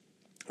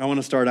I want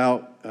to start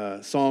out,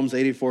 Psalms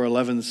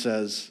 84:11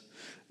 says,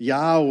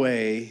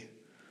 Yahweh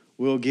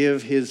will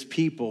give his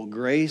people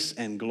grace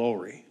and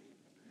glory.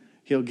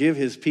 He'll give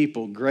his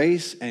people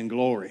grace and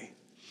glory.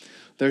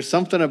 There's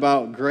something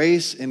about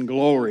grace and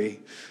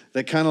glory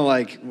that kind of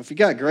like, if you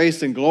got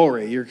grace and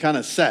glory, you're kind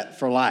of set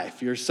for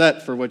life. You're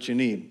set for what you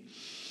need.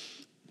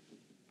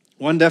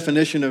 One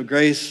definition of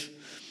grace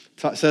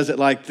says it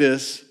like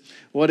this: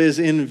 what is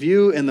in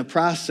view in the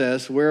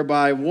process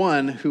whereby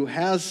one who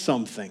has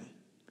something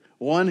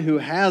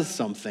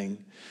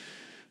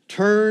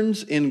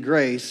turns in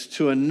grace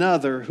to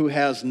another who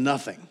has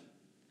nothing.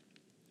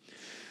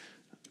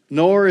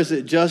 Nor is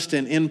it just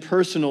an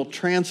impersonal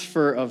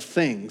transfer of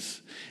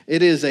things.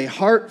 It is a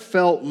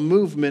heartfelt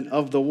movement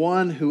of the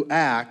one who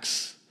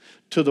acts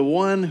to the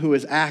one who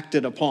is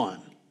acted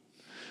upon.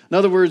 In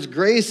other words,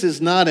 grace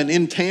is not an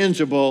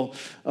intangible,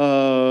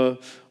 feelingless,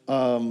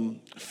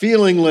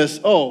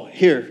 oh,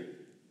 here,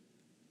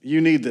 you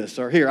need this,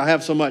 or here, I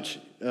have so much,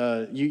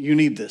 you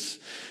need this.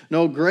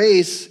 No,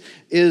 grace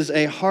is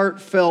a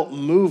heartfelt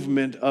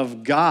movement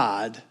of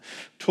God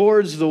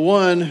towards the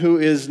one who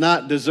is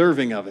not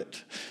deserving of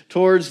it,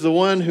 towards the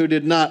one who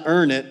did not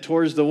earn it,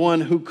 towards the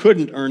one who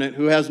couldn't earn it,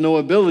 who has no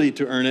ability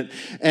to earn it.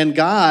 And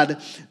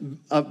God,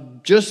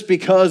 just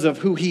because of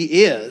who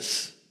he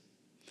is,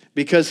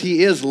 because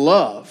he is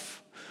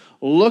love,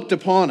 looked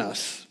upon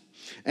us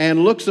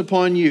and looks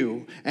upon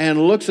you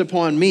and looks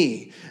upon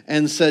me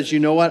and says, you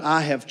know what? I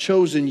have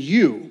chosen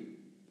you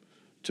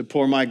to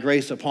pour my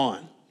grace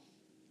upon.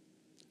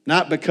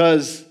 Not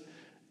because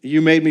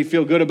you made me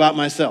feel good about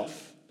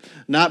myself.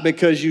 Not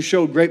because you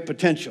showed great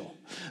potential.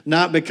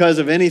 Not because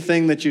of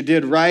anything that you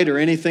did right or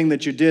anything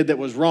that you did that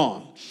was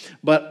wrong.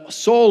 But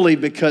solely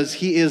because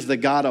he is the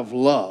God of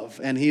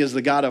love, and he is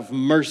the God of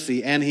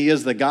mercy, and he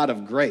is the God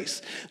of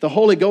grace. The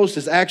Holy Ghost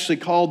is actually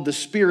called the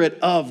Spirit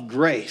of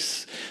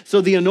grace. So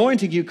the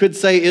anointing, you could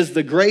say, is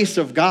the grace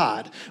of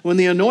God. When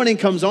the anointing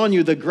comes on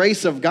you, the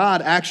grace of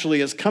God actually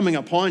is coming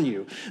upon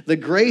you. The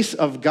grace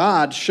of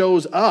God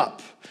shows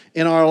up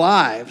in our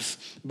lives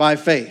by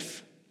faith.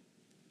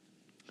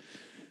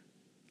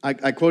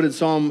 I quoted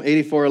Psalm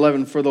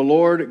 84:11, for the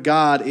Lord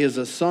God is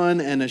a sun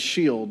and a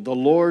shield. The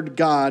Lord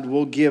God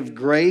will give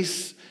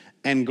grace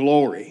and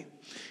glory.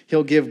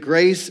 He'll give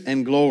grace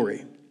and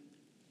glory.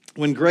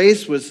 When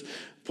grace was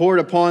poured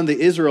upon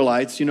the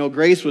Israelites,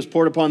 grace was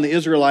poured upon the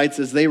Israelites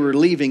as they were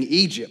leaving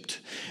Egypt.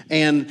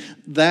 And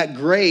that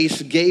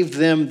grace gave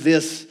them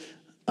this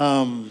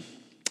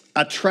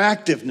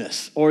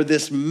attractiveness or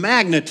this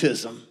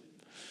magnetism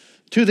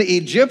to the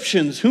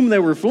Egyptians whom they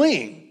were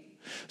fleeing,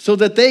 so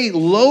that they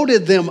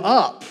loaded them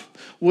up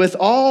with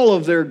all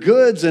of their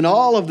goods and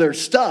all of their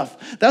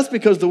stuff. That's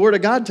because the Word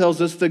of God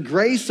tells us the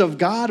grace of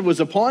God was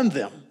upon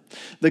them.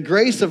 The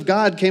grace of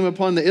God came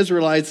upon the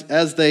Israelites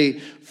as they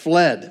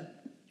fled.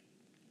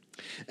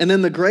 And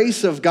then the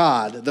grace of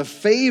God, the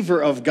favor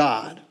of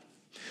God.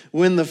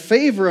 When the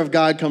favor of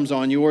God comes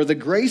on you, or the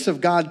grace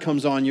of God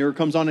comes on you, or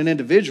comes on an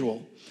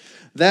individual,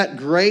 that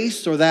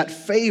grace or that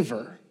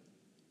favor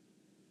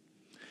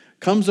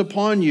comes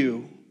upon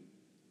you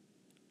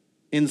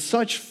in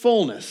such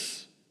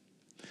fullness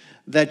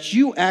that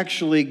you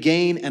actually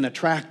gain an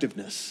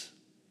attractiveness.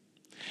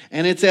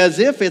 And it's as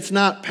if it's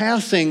not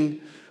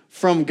passing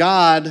from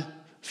God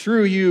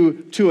through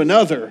you to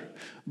another,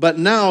 but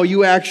now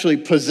you actually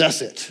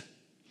possess it.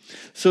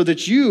 So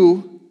that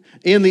you,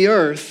 in the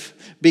earth,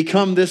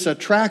 become this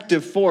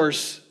attractive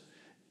force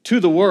to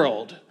the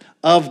world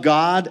of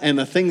God and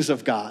the things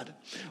of God.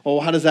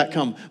 Oh, how does that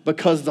come?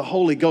 Because the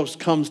Holy Ghost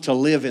comes to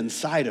live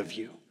inside of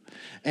you.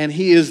 And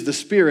he is the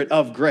Spirit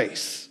of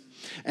grace.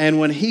 And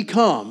when he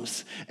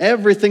comes,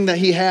 everything that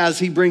he has,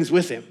 he brings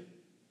with him.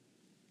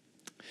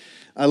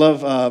 I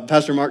love,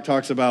 Pastor Mark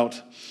talks about,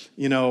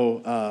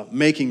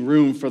 making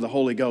room for the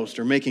Holy Ghost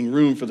or making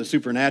room for the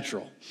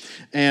supernatural.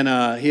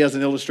 And he has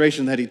an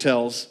illustration that he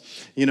tells,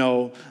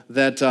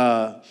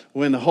 that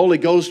when the Holy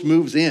Ghost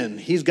moves in,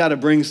 he's got to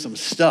bring some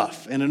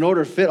stuff. And in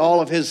order to fit all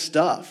of his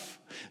stuff,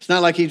 it's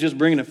not like he's just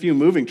bringing a few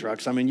moving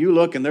trucks. I mean, you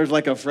look and there's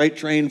like a freight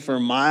train for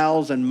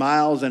miles and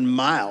miles and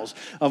miles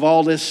of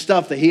all this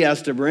stuff that he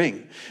has to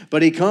bring.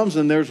 But he comes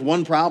and there's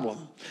one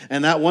problem.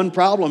 And that one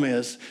problem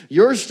is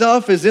your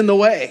stuff is in the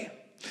way.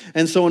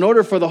 And so in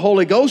order for the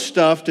Holy Ghost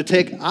stuff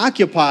to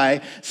occupy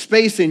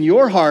space in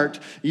your heart,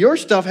 your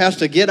stuff has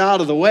to get out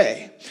of the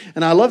way.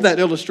 And I love that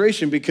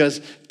illustration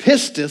because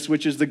pistis,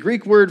 which is the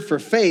Greek word for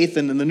faith,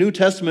 and in the New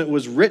Testament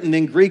was written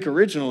in Greek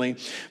originally,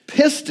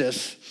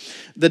 pistis,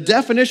 the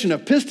definition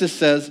of pistis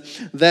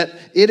says that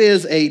it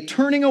is a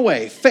turning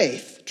away.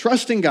 Faith,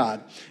 trusting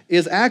God,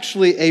 is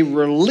actually a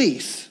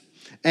release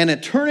and a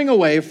turning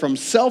away from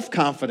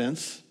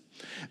self-confidence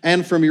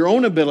and from your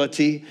own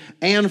ability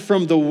and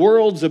from the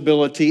world's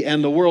ability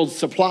and the world's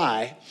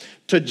supply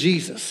to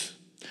Jesus.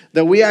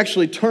 That we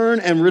actually turn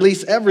and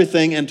release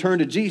everything and turn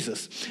to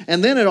Jesus.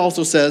 And then it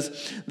also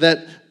says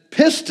that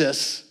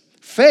pistis,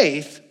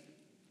 faith,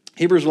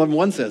 Hebrews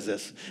 11:1 says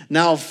this.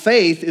 Now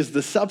faith is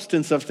the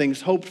substance of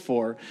things hoped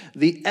for,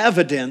 the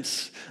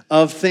evidence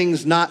of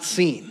things not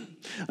seen.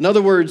 In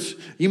other words,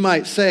 you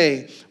might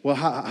say, well,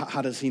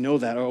 how does he know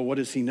that? Or what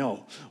does he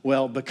know?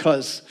 Well,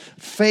 because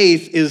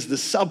faith is the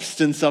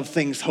substance of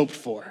things hoped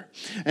for.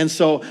 And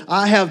so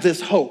I have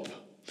this hope,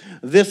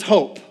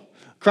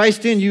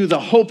 Christ in you, the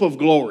hope of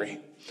glory.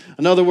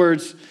 In other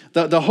words,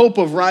 the hope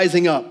of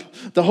rising up,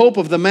 the hope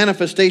of the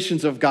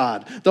manifestations of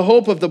God, the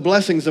hope of the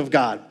blessings of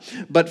God.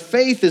 But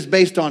faith is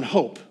based on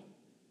hope,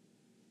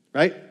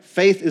 right?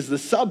 Faith is the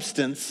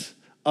substance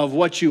of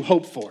what you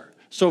hope for.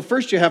 So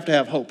first you have to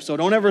have hope. So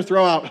don't ever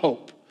throw out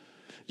hope.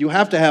 You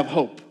have to have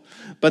hope.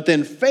 But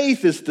then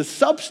faith is the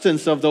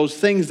substance of those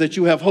things that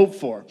you have hope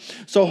for.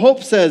 So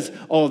hope says,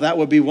 oh, that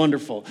would be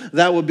wonderful.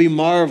 That would be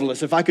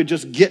marvelous if I could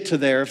just get to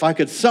there. If I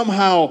could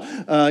somehow,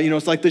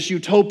 it's like this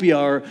utopia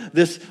or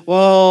this,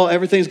 well,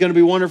 everything's going to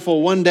be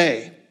wonderful one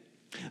day.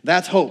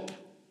 That's hope.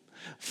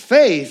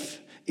 Faith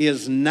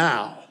is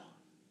now.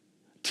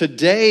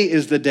 Today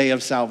is the day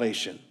of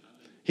salvation.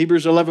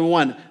 Hebrews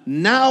 11:1,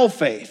 now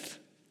faith.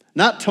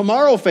 Not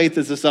tomorrow faith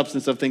is the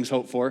substance of things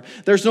hoped for.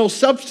 There's no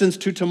substance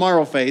to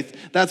tomorrow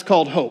faith. That's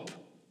called hope.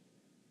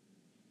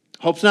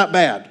 Hope's not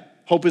bad.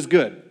 Hope is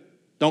good.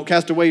 Don't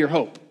cast away your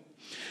hope.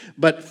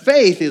 But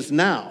faith is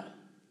now.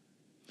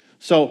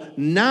 So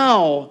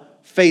now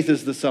faith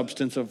is the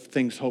substance of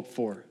things hoped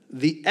for.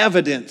 The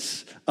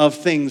evidence of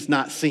things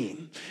not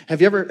seen.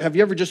 Have you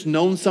ever just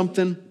known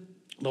something?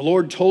 The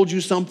Lord told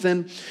you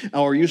something,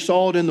 or you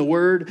saw it in the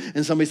Word,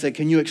 and somebody said,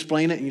 can you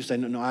explain it? And you say,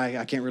 no,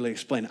 I can't really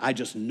explain it. I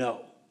just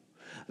know.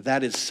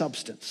 That is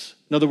substance.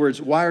 In other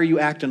words, why are you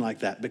acting like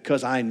that?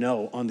 Because I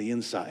know on the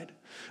inside.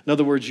 In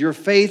other words, your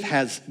faith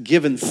has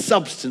given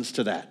substance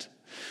to that.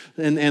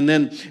 And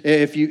then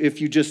if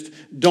you just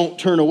don't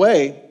turn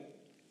away,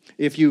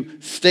 if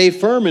you stay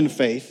firm in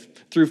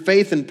faith, through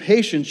faith and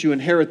patience you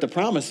inherit the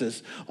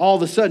promises, all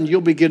of a sudden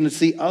you'll begin to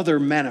see other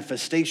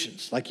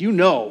manifestations. Like you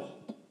know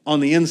on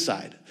the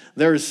inside,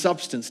 there is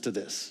substance to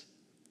this.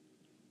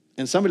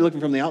 And somebody looking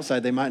from the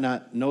outside, they might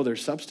not know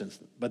there's substance,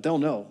 but they'll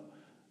know.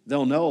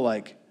 They'll know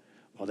like,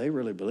 well, they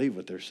really believe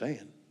what they're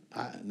saying.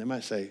 And they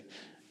might say,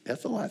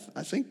 Ethel,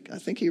 I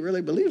think he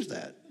really believes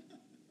that.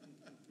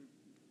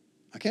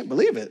 I can't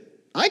believe it.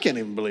 I can't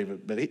even believe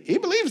it, but he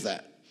believes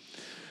that.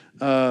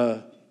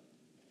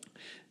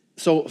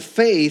 So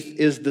faith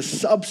is the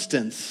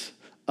substance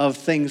of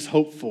things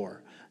hoped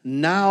for.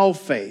 Now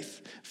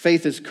faith.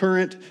 Faith is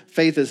current.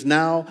 Faith is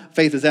now.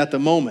 Faith is at the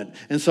moment.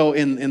 And so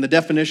in the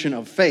definition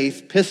of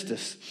faith,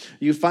 pistis,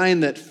 you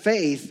find that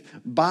faith,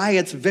 by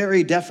its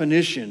very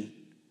definition,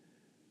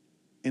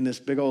 in this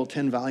big old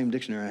 10-volume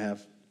dictionary I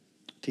have,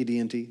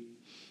 TDNT,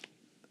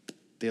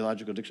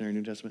 Theological Dictionary,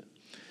 New Testament,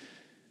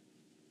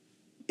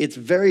 its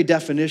very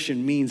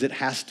definition means it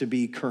has to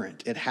be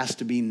current. It has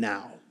to be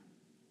now.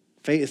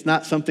 Faith is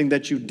not something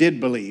that you did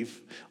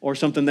believe or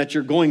something that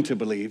you're going to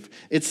believe.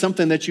 It's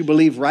something that you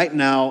believe right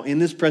now in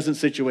this present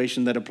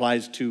situation that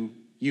applies to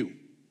you.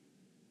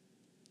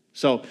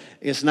 So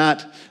it's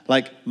not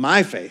like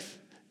my faith.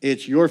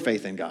 It's your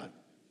faith in God.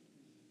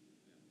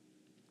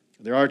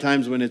 There are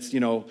times when it's,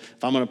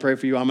 if I'm going to pray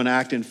for you, I'm going to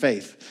act in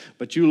faith.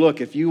 But you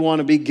look, if you want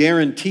to be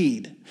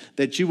guaranteed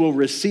that you will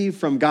receive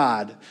from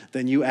God,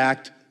 then you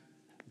act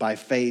by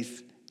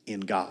faith in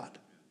God.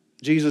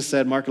 Jesus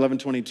said, Mark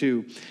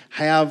 11:22,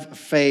 have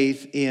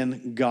faith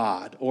in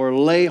God, or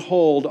lay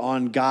hold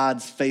on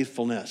God's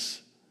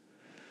faithfulness.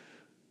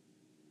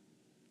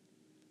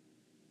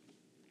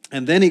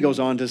 And then he goes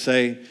on to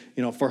say,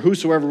 for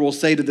whosoever will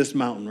say to this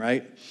mountain,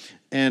 right?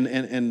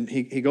 And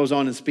he goes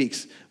on and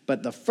speaks.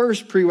 But the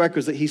first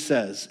prerequisite he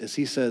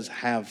says,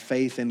 have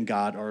faith in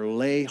God, or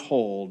lay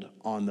hold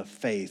on the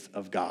faith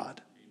of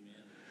God.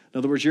 Amen. In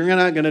other words, you're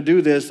not going to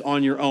do this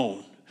on your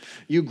own.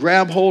 You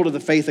grab hold of the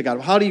faith of God.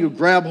 How do you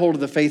grab hold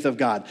of the faith of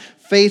God?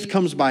 Faith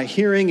comes by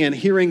hearing, and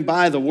hearing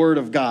by the word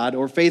of God,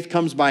 or faith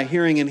comes by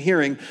hearing and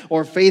hearing,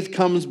 or faith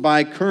comes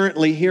by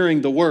currently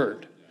hearing the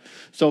word.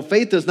 So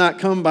faith does not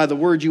come by the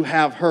word you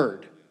have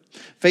heard.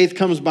 Faith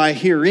comes by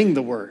hearing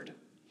the word.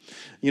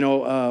 We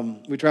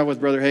traveled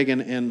with Brother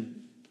Hagin, and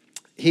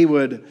he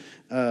would,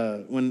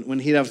 when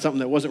he'd have something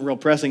that wasn't real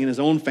pressing in his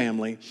own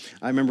family,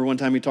 I remember one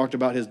time he talked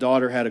about his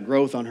daughter had a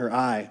growth on her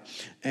eye,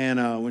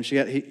 and when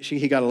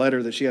he got a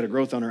letter that she had a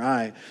growth on her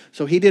eye,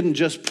 so he didn't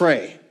just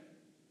pray.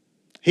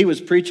 He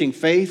was preaching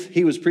faith.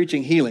 He was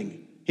preaching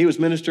healing. He was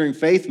ministering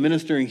faith,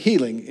 ministering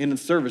healing in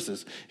his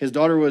services. His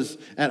daughter was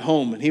at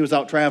home, and he was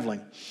out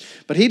traveling.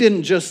 But he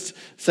didn't just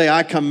say,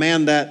 I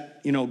command that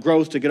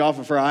growth to get off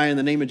of her eye in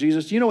the name of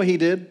Jesus. You know what he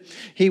did?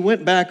 He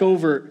went back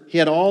over, he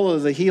had all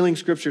of the healing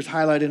scriptures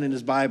highlighted in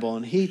his Bible,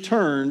 and he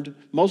turned,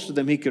 most of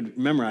them he could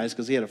memorize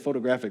because he had a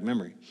photographic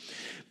memory.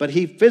 But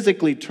he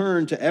physically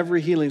turned to every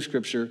healing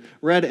scripture,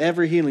 read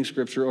every healing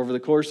scripture over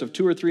the course of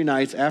 2 or 3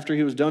 nights after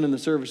he was done in the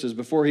services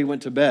before he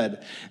went to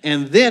bed.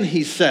 And then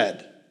he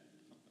said,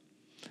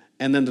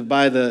 and then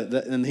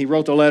and he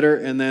wrote the letter,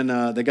 and then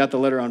they got the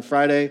letter on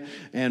Friday,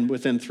 and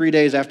within 3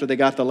 days after they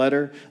got the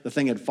letter, the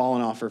thing had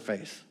fallen off her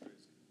face.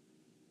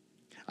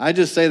 I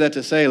just say that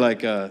to say,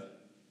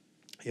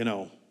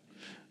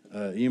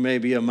 you may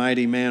be a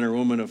mighty man or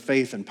woman of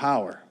faith and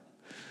power,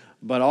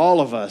 but all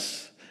of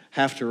us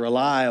have to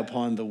rely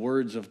upon the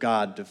words of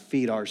God to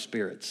feed our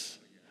spirits.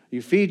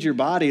 You feed your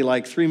body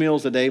like 3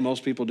 meals a day,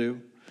 most people do.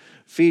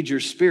 Feed your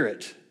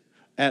spirit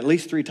at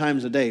least 3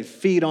 times a day.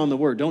 Feed on the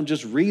Word. Don't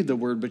just read the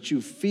Word, but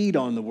you feed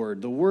on the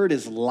Word. The Word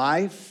is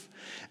life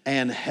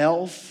and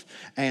health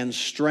and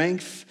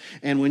strength.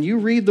 And when you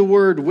read the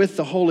Word with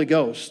the Holy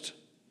Ghost,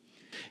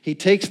 He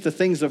takes the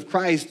things of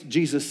Christ,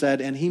 Jesus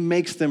said, and He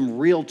makes them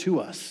real to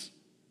us.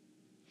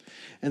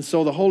 And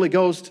so the Holy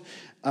Ghost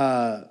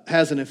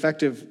has an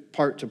effective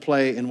part to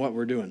play in what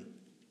we're doing.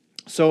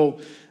 So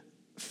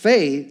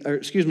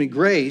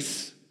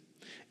grace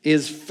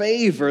is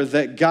favor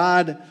that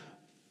God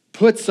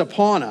puts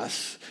upon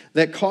us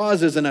that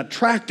causes an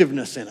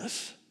attractiveness in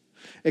us.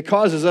 It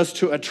causes us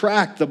to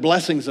attract the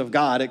blessings of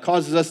God. It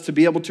causes us to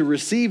be able to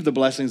receive the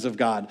blessings of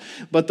God.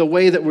 But the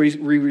way that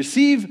we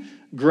receive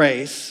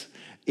grace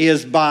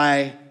is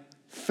by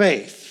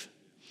faith.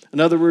 In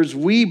other words,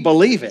 we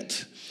believe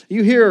it.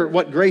 You hear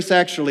what grace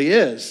actually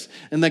is.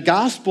 And the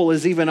gospel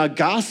is even a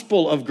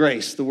gospel of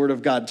grace, the Word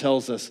of God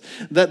tells us.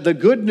 That the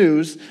good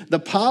news, the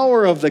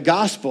power of the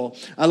gospel,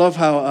 I love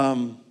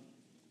how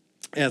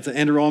as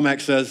Andrew Womack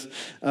says,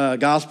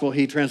 gospel,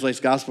 he translates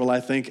gospel, I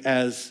think,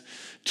 as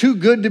too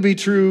good to be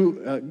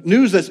true,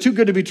 news that's too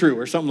good to be true,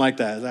 or something like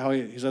that. Is that how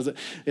he says it?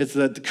 It's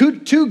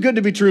too good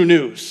to be true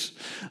news.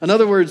 In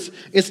other words,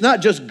 it's not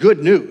just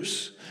good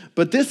news,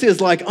 but this is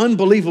like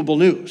unbelievable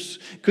news.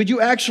 Could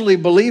you actually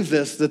believe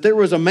this, that there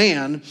was a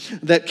man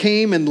that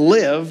came and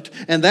lived,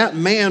 and that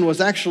man was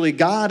actually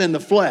God in the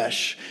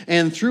flesh,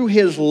 and through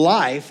his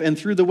life and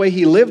through the way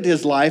he lived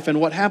his life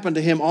and what happened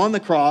to him on the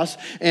cross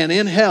and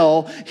in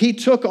hell, he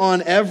took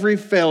on every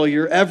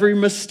failure, every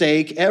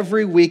mistake,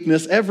 every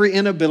weakness, every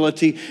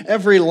inability,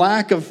 every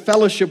lack of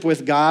fellowship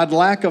with God,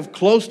 lack of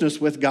closeness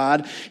with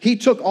God. He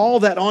took all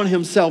that on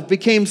himself,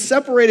 became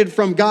separated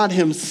from God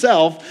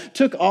himself,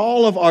 took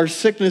all of our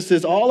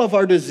sicknesses, all of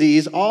our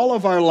disease, all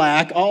of our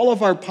lack, all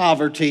of our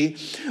poverty,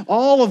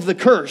 all of the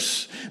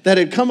curse that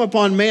had come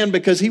upon man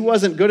because he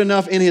wasn't good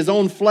enough in his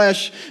own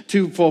flesh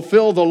to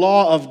fulfill the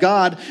law of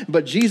God,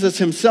 but Jesus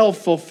himself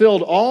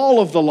fulfilled all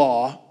of the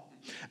law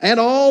and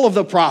all of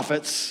the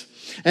prophets,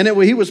 and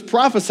he was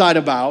prophesied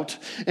about.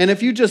 And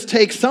if you just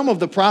take some of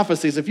the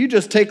prophecies, if you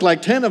just take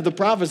like 10 of the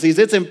prophecies,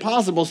 it's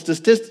impossible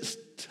statistically,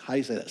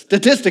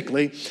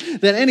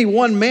 that any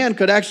one man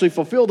could actually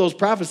fulfill those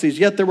prophecies,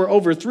 yet there were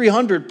over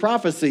 300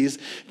 prophecies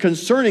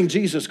concerning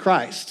Jesus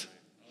Christ.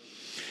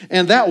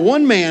 And that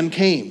one man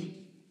came,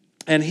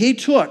 and he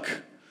took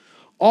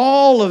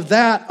all of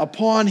that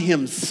upon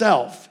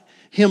himself.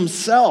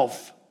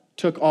 Himself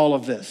took all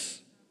of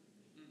this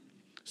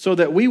so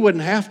that we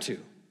wouldn't have to.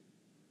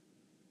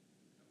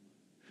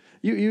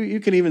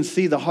 You can even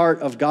see the heart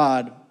of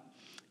God,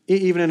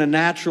 even in a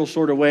natural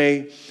sort of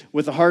way,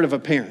 with the heart of a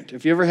parent.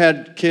 If you ever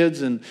had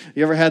kids and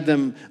you ever had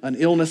an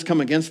illness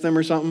come against them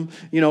or something,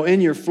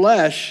 in your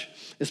flesh,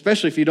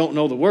 especially if you don't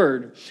know the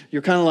word,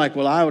 you're kind of like,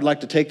 well, I would like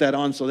to take that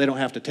on so they don't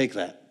have to take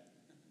that,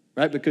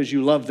 right? Because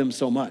you love them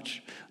so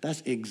much.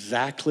 That's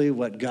exactly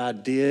what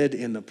God did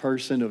in the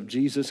person of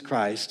Jesus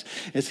Christ,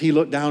 as he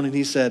looked down and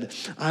he said,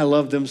 I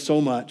love them so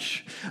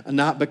much,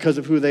 not because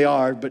of who they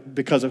are, but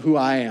because of who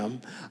I am.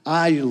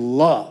 I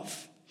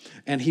love.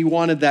 And he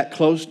wanted that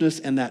closeness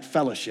and that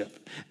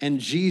fellowship. And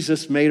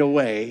Jesus made a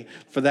way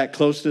for that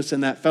closeness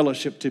and that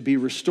fellowship to be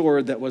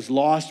restored that was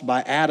lost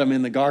by Adam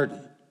in the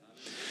garden.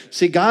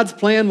 See, God's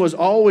plan was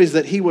always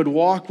that he would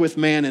walk with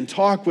man and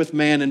talk with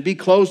man and be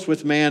close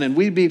with man, and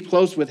we'd be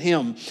close with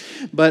him.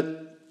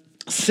 But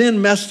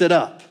sin messed it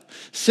up.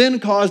 Sin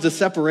caused a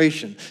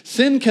separation.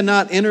 Sin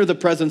cannot enter the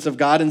presence of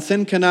God, and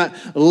sin cannot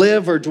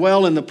live or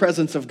dwell in the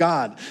presence of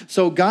God.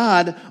 So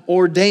God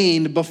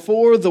ordained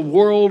before the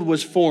world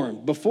was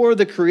formed, before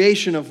the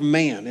creation of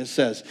man, it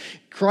says,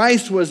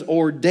 Christ was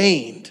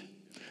ordained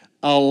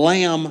a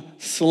lamb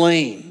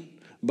slain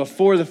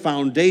before the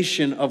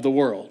foundation of the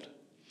world.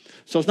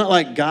 So it's not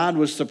like God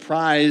was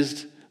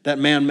surprised that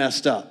man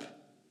messed up.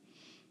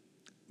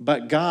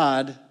 But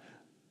God,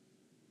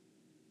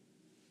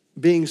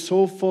 being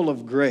so full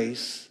of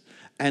grace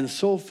and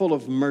so full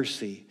of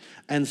mercy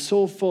and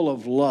so full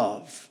of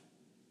love,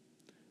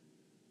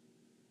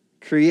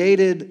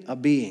 created a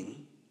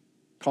being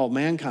called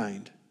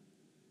mankind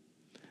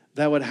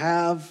that would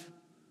have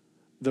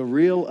the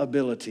real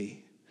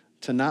ability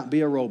to not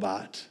be a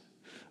robot,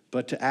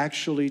 but to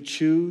actually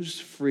choose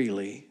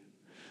freely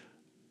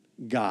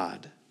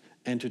God,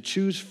 and to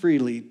choose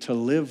freely to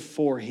live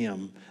for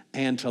him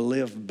and to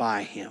live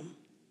by him.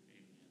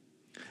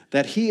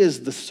 That he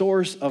is the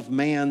source of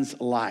man's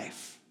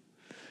life.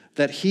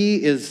 That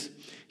he is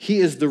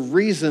the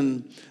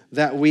reason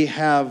that we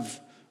have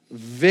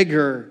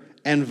vigor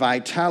and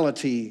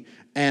vitality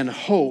and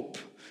hope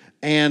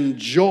and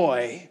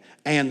joy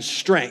and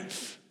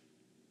strength.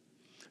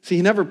 See,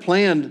 he never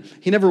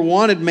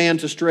wanted man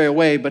to stray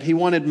away, but he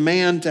wanted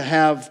man to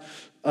have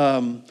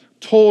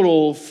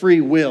total free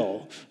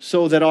will,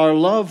 so that our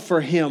love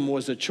for him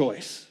was a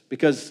choice,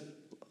 because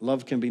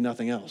love can be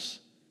nothing else.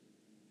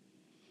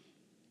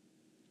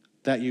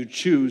 That you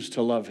choose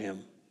to love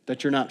him.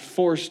 that you're not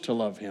forced to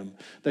love him,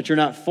 that you're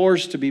not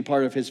forced to be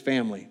part of his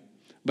family,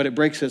 but it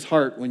breaks his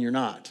heart when you're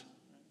not.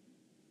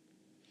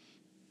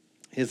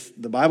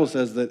 The Bible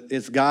says that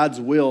it's God's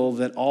will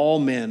that all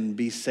men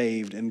be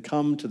saved and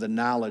come to the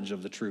knowledge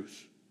of the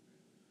truth.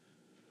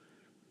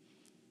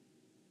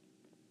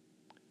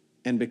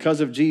 And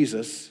because of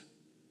Jesus,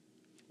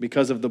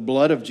 because of the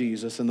blood of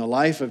Jesus and the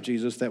life of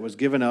Jesus that was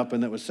given up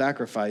and that was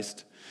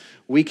sacrificed,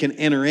 we can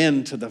enter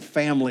into the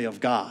family of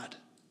God.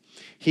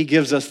 He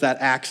gives us that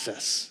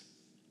access.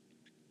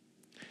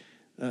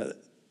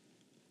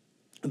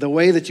 The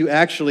way that you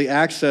actually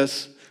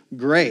access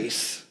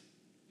grace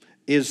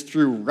is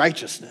through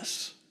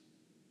righteousness.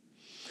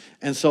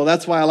 And so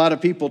that's why a lot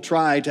of people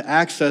try to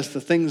access the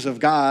things of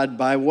God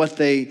by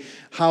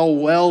how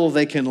well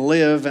they can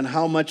live and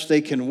how much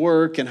they can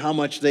work and how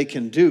much they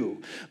can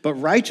do. But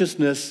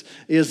righteousness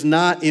is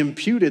not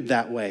imputed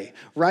that way.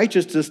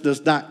 Righteousness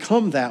does not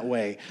come that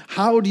way.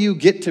 How do you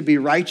get to be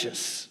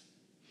righteous?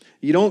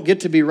 You don't get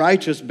to be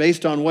righteous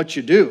based on what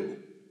you do.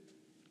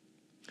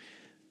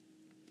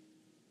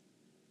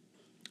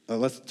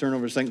 Let's turn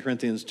over to 2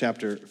 Corinthians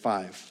chapter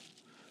 5.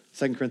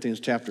 2 Corinthians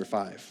chapter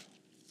 5.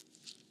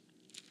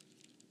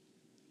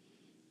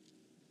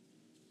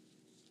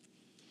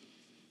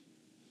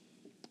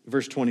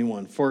 Verse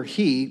 21, for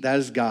he, that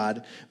is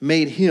God,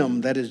 made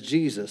him, that is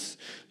Jesus,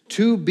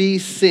 to be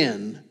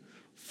sin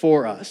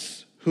for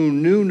us, who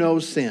knew no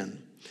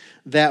sin,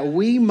 that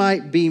we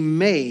might be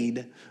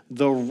made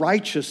the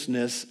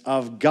righteousness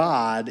of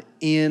God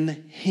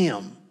in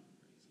him.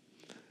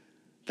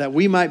 That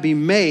we might be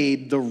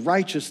made the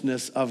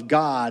righteousness of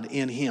God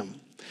in him.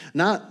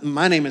 Not,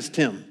 my name is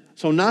Tim,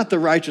 so not the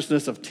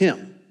righteousness of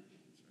Tim.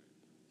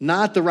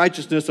 Not the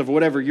righteousness of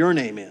whatever your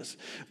name is,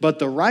 but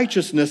the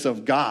righteousness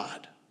of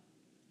God.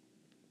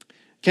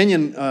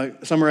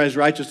 Kenyon summarized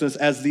righteousness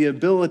as the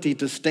ability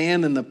to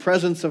stand in the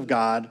presence of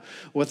God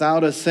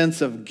without a sense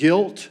of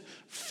guilt,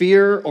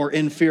 fear, or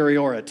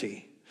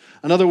inferiority.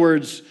 In other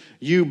words,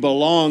 you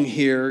belong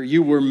here.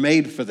 You were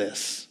made for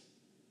this.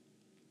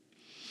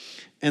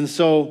 And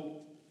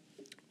so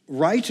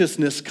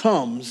righteousness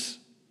comes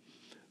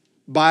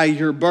by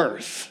your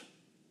birth,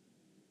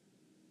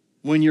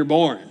 when you're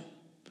born,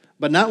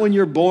 but not when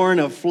you're born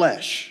of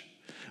flesh,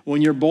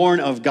 when you're born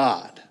of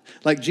God.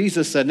 Like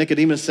Jesus said,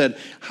 Nicodemus said,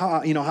 how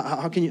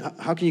can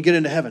you get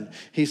into heaven?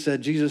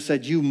 Jesus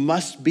said, you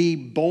must be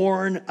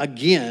born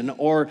again,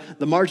 or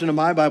the margin of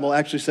my Bible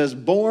actually says,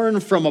 born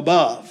from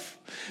above.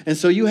 And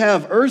so you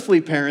have earthly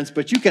parents,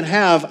 but you can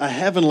have a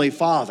heavenly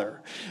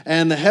Father.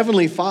 And the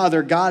heavenly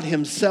Father, God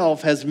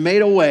himself, has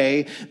made a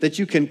way that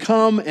you can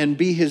come and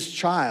be his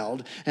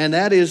child. And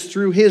that is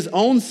through his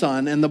own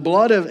Son and the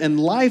blood and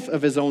life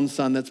of his own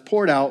Son that's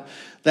poured out.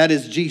 That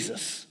is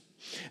Jesus.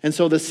 And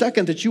so the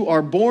second that you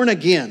are born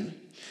again,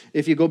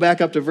 if you go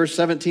back up to verse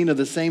 17 of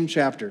the same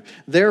chapter,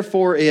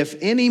 therefore, if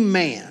any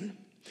man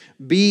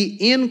be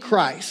in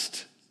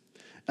Christ,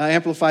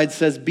 Amplified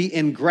says, be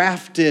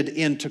engrafted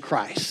into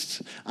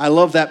Christ. I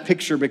love that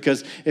picture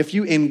because if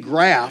you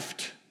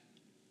engraft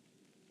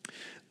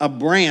a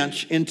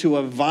branch into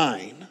a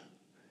vine,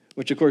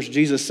 which of course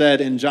Jesus said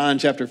in John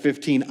chapter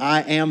 15,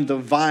 I am the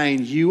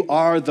vine, you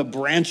are the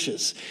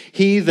branches.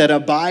 He that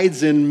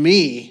abides in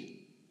me,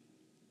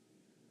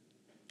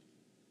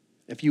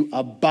 if you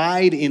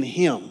abide in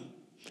him,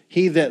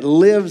 he that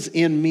lives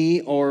in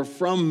me or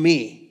from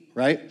me,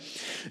 right?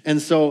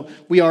 And so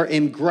we are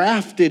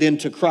engrafted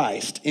into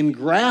Christ,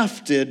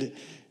 engrafted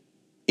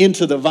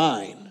into the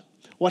vine.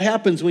 What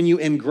happens when you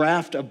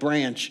engraft a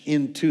branch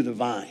into the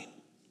vine?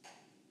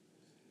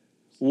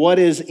 What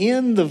is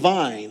in the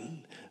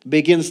vine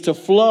begins to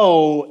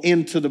flow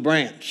into the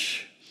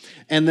branch.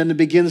 And then it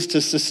begins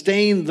to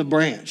sustain the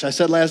branch. I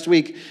said last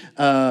week,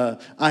 I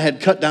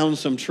had cut down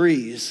some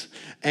trees,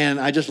 and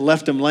I just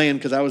left them laying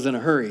because I was in a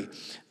hurry.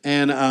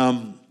 And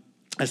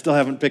I still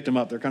haven't picked them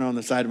up. They're kind of on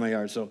the side of my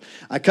yard. So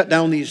I cut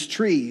down these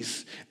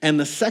trees, and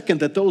the second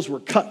that those were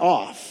cut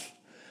off,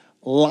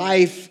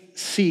 life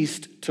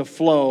ceased to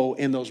flow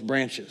in those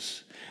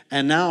branches.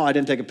 And now, I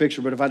didn't take a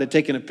picture, but if I'd have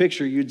taken a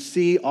picture, you'd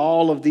see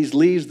all of these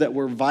leaves that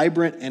were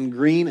vibrant and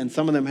green, and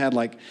some of them had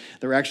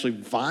there were actually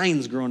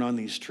vines growing on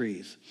these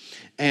trees.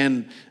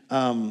 And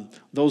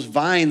those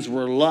vines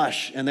were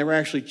lush, and they were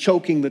actually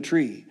choking the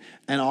tree.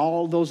 And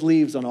all those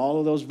leaves on all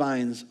of those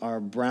vines are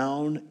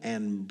brown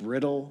and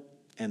brittle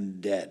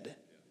and dead.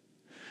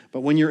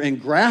 But when you're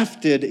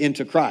engrafted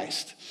into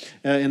Christ,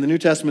 in the New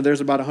Testament, there's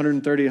about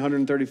 130,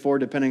 134,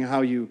 depending on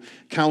how you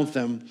count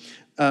them,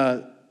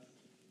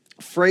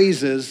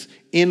 phrases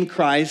in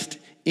Christ,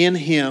 in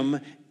him,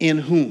 in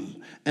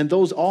whom. And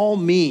those all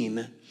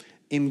mean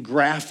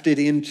engrafted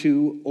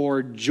into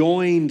or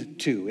joined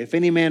to. If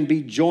any man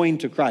be joined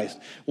to Christ.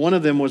 One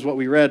of them was what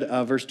we read,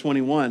 verse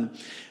 21.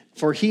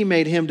 For he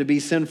made him to be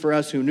sin for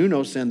us who knew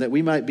no sin, that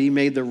we might be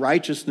made the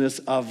righteousness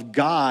of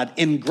God,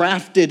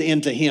 engrafted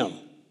into him,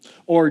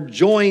 or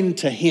joined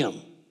to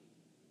him.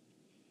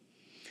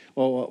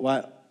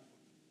 Well,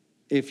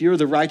 if you're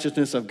the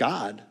righteousness of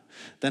God,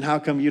 then how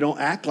come you don't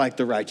act like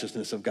the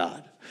righteousness of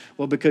God?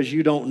 Well, because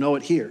you don't know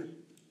it here.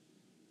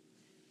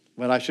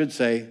 Well, I should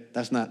say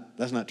that's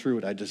not true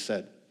what I just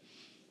said.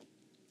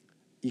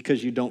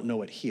 Because you don't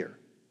know it here.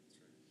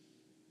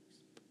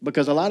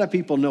 Because a lot of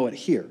people know it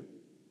here.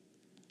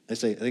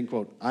 They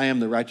quote, I am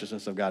the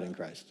righteousness of God in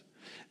Christ.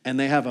 And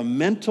they have a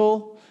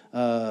mental,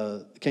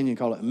 can you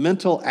call it,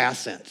 mental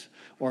assent,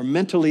 or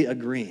mentally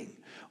agreeing,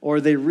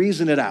 or they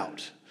reason it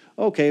out.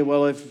 Okay,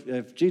 well,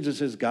 if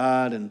Jesus is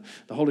God and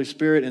the Holy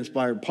Spirit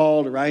inspired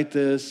Paul to write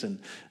this, and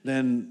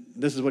then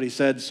this is what he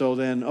said, so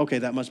then, okay,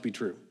 that must be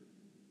true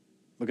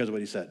because of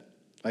what he said.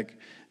 Like,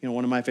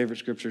 one of my favorite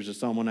scriptures is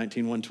Psalm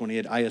 119,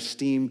 128. I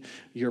esteem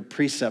your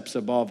precepts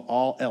above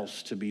all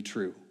else to be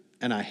true,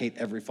 and I hate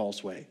every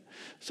false way.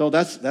 So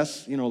that's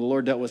the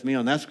Lord dealt with me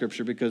on that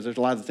scripture because there's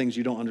a lot of things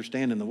you don't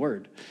understand in the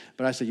Word.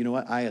 But I said, you know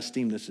what? I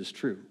esteem this as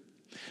true.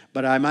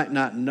 But I might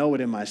not know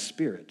it in my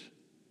spirit.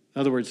 In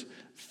other words,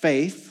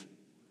 faith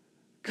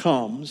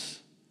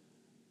comes,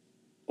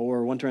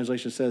 or one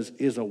translation says,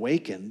 is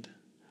awakened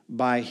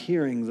by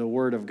hearing the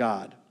Word of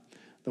God.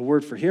 The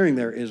word for hearing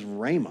there is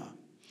rhema.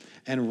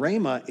 And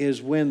rhema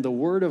is when the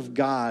Word of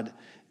God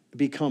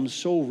becomes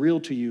so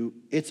real to you,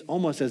 it's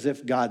almost as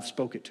if God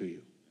spoke it to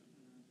you.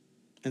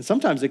 And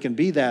sometimes it can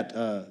be that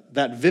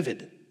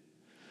vivid,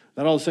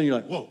 that all of a sudden you're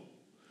like, whoa,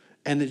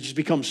 and it just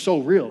becomes so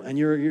real, and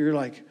you're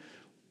like,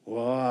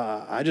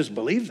 well, I just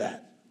believe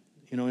that.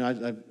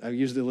 I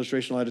use the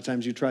illustration a lot of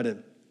times. You try to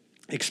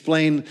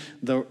explain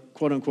the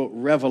quote-unquote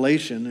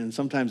revelation, and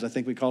sometimes I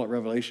think we call it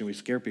revelation. We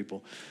scare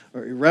people.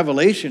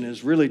 Revelation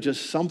is really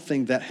just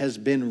something that has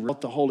been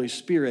the Holy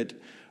Spirit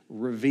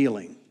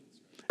revealing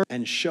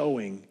and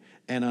showing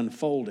and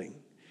unfolding.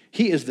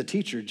 He is the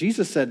teacher.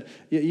 Jesus said,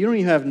 you don't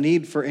even have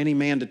need for any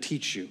man to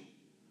teach you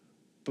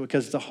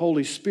because the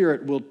Holy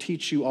Spirit will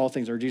teach you all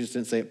things. Or Jesus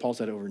didn't say it, Paul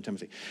said it over in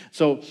Timothy.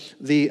 So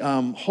the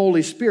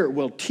Holy Spirit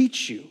will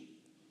teach you.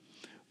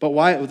 But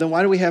why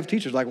do we have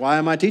teachers? Like, why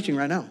am I teaching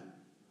right now?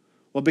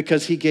 Well,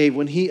 because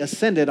when he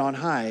ascended on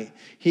high,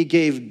 he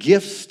gave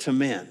gifts to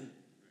men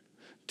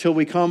till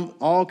we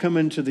all come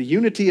into the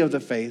unity of the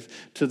faith,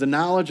 to the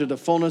knowledge of the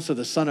fullness of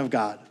the Son of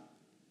God.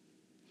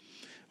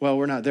 Well,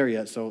 we're not there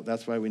yet, so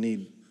that's why we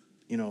need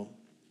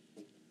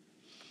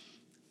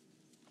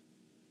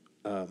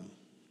the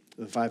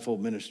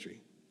fivefold ministry.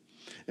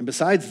 And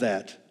besides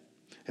that,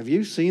 have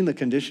you seen the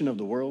condition of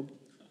the world?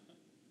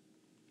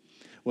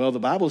 Well, the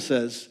Bible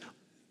says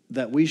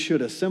that we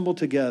should assemble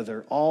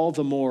together all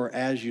the more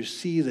as you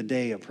see the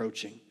day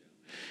approaching.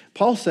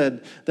 Paul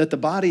said that the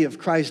body of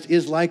Christ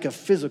is like a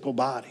physical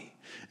body.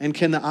 And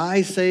can the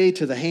eye say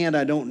to the hand,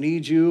 I don't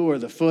need you, or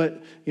the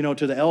foot,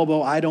 to the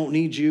elbow, I don't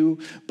need you?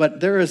 But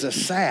there is a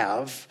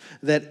salve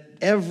that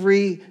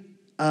every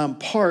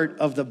part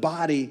of the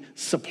body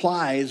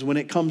supplies when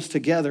it comes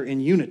together in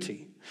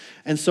unity.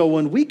 And so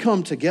when we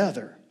come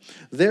together,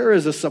 there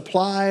is a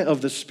supply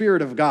of the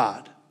Spirit of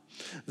God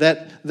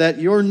that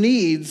your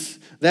needs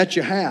that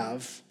you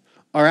have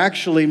are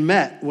actually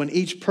met when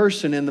each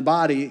person in the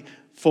body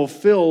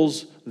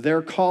fulfills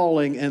their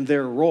calling and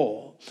their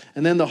role.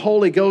 And then the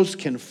Holy Ghost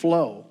can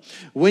flow.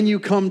 When you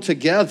come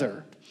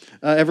together,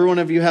 every one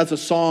of you has a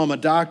psalm, a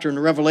doctrine,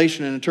 a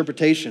revelation, an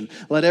interpretation.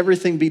 Let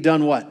everything be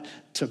done what?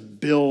 To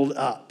build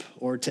up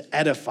or to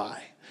edify.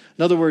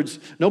 In other words,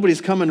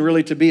 nobody's coming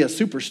really to be a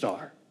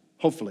superstar,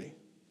 hopefully.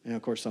 And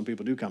of course, some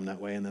people do come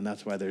that way, and then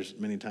that's why there's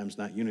many times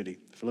not unity.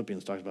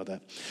 Philippians talks about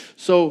that.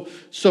 So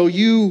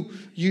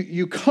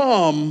you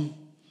come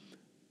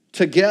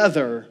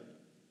together.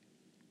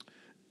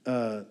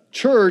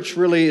 Church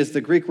really is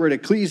the Greek word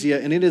ecclesia,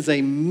 and it is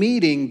a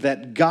meeting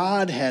that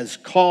God has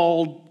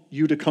called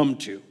you to come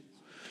to.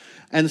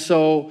 And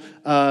so,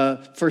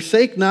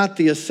 forsake not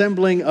the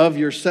assembling of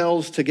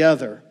yourselves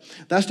together.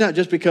 That's not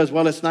just because,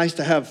 well, it's nice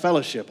to have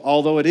fellowship,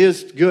 although it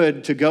is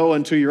good to go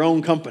into your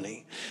own company.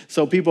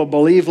 So people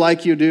believe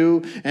like you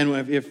do,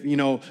 and if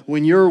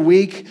when you're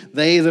weak,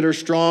 they that are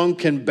strong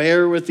can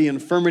bear with the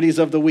infirmities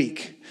of the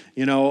weak.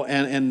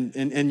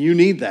 And you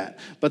need that.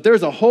 But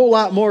there's a whole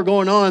lot more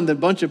going on than a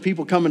bunch of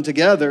people coming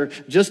together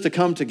just to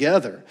come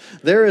together.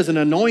 There is an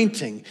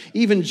anointing.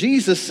 Even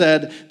Jesus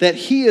said that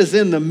he is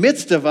in the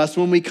midst of us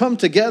when we come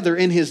together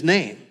in his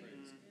name.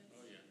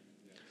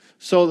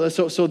 So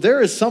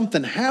there is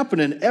something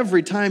happening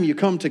every time you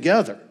come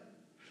together.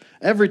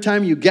 Every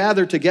time you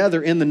gather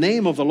together in the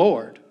name of the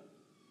Lord.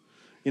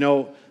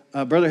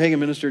 Brother Hagin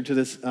ministered to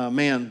this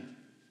man.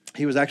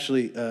 He was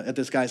actually at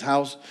this guy's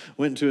house,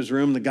 went into his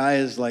room. The guy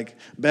is like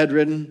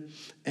bedridden,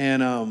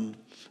 and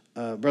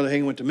Brother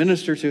Hagin went to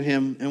minister to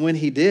him. And when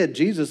he did,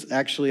 Jesus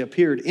actually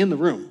appeared in the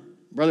room.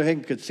 Brother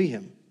Hagin could see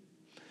him.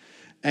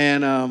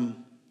 And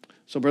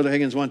so Brother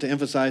Higgins wanted to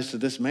emphasize to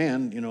this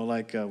man,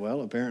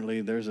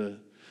 apparently there's the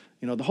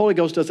Holy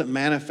Ghost doesn't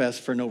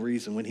manifest for no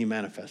reason when he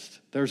manifests.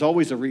 There's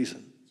always a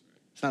reason.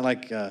 It's not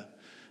like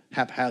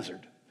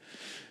haphazard.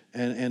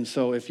 And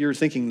so if you're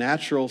thinking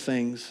natural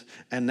things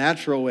and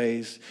natural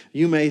ways,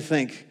 you may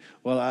think,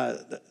 well,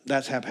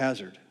 that's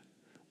haphazard.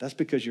 That's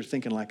because you're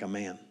thinking like a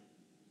man.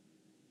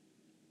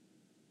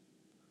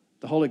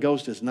 The Holy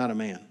Ghost is not a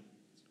man.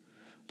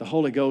 The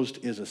Holy Ghost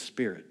is a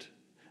spirit.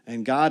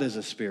 And God is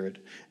a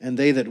spirit, and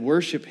they that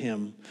worship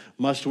him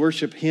must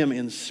worship him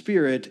in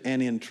spirit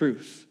and in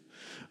truth.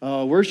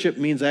 Worship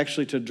means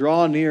actually to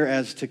draw near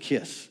as to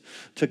kiss,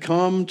 to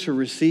come, to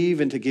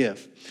receive, and to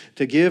give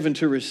and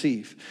to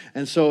receive.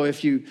 And so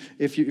if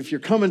you're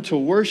coming to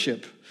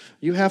worship,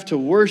 you have to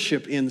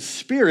worship in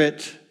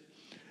spirit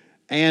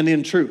and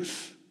in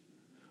truth.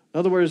 In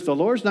other words, the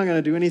Lord's not going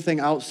to do anything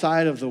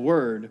outside of the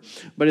Word,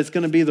 but it's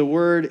going to be the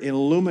Word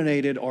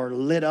illuminated or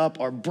lit up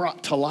or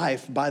brought to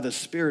life by the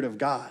Spirit of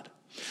God.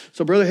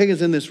 So Brother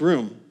Hagin's in this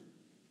room,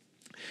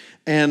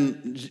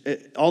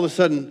 and all of a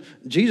sudden,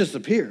 Jesus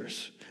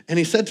appears, and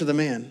he said to the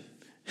man,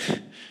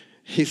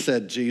 he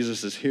said,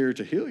 Jesus is here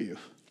to heal you.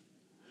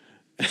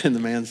 And the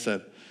man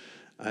said,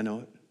 I know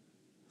it.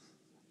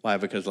 Why?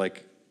 Because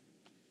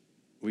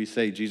we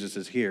say Jesus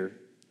is here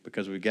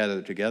because we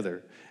gather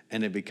together,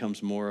 and it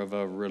becomes more of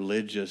a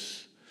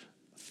religious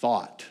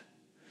thought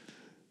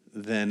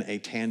than a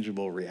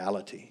tangible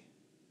reality.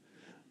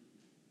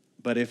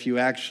 But if you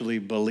actually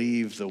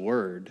believe the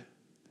word,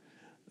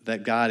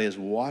 that God is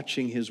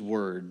watching his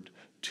word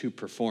to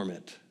perform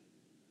it,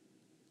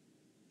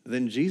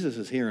 then Jesus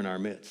is here in our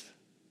midst.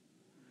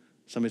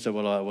 Somebody said,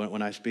 well,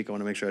 when I speak, I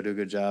want to make sure I do a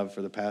good job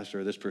for the pastor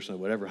or this person or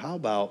whatever. How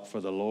about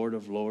for the Lord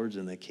of Lords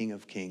and the King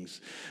of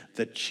Kings,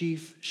 the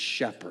chief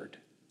shepherd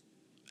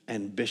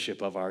and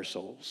bishop of our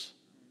souls?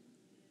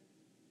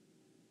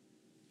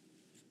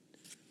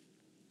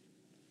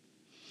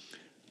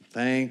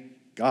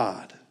 Thank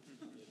God.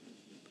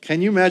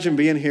 Can you imagine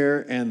being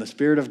here and the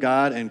Spirit of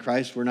God and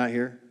Christ were not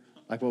here?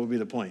 What would be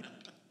the point?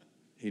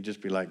 He'd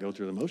just be go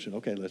through the motion.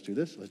 Okay, let's do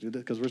this,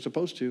 because we're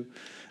supposed to.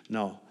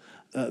 No.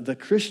 The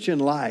Christian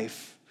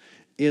life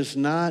is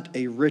not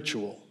a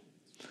ritual.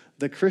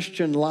 The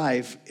Christian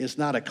life is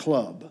not a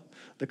club.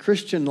 The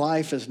Christian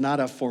life is not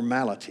a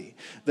formality.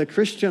 The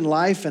Christian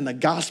life and the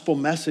gospel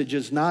message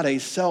is not a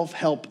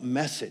self-help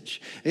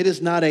message. It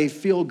is not a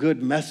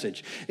feel-good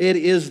message. It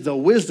is the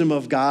wisdom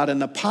of God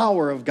and the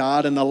power of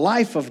God and the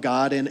life of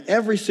God in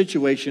every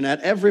situation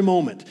at every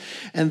moment.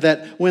 And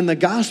that when the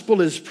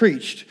gospel is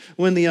preached,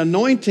 when the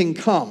anointing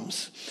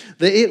comes,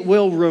 that it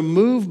will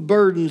remove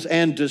burdens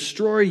and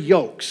destroy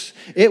yokes.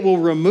 It will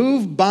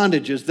remove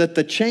bondages, that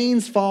the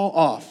chains fall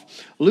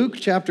off. Luke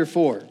chapter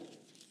 4.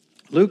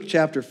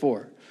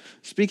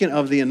 Speaking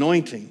of the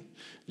anointing,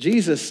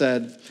 Jesus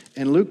said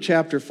in Luke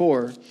chapter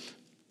 4,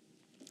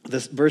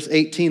 verse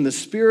 18, the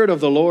Spirit of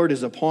the Lord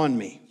is upon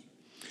me,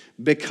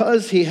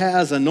 because he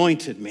has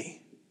anointed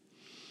me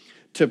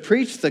to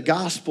preach the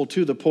gospel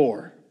to the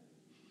poor.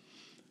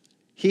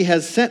 He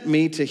has sent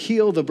me to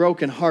heal the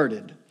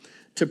brokenhearted,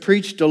 to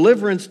preach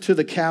deliverance to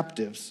the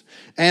captives,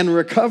 and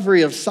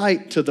recovery of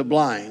sight to the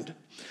blind.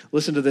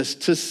 Listen to this,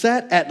 to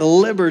set at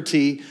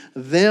liberty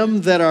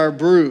them that are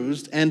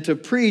bruised, and to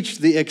preach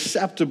the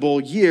acceptable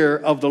year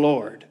of the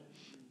Lord.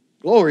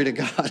 Glory to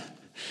God.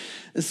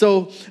 And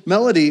so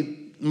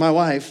Melody, my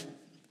wife,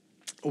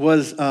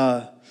 was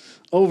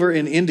over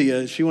in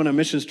India. She went on a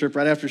missions trip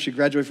right after she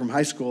graduated from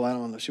high school. I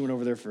don't know. She went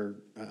over there for,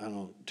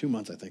 2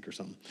 months, I think, or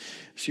something.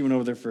 She went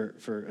over there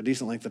for a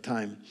decent length of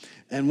time.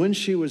 And when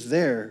she was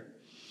there,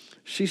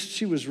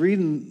 she was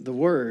reading the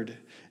word,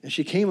 and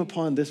she came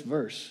upon this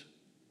verse.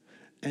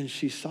 And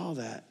she saw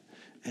that,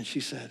 and she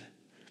said,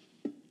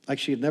 like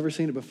she had never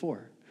seen it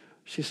before.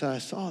 She said, I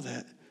saw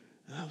that,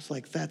 and I was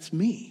like, that's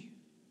me.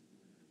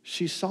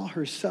 She saw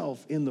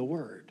herself in the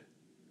Word.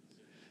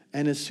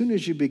 And as soon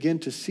as you begin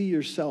to see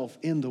yourself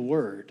in the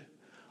Word,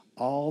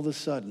 all of a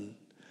sudden,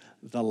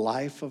 the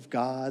life of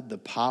God, the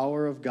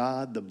power of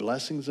God, the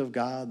blessings of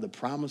God, the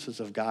promises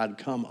of God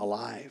come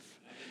alive.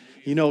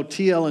 You know,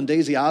 T.L. and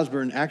Daisy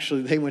Osborne,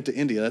 actually, they went to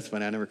India. That's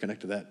funny, I never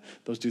connected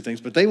those two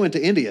things. But they went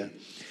to India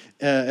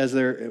as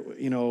their,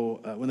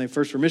 when they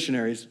first were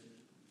missionaries,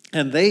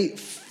 and they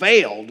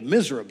failed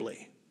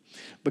miserably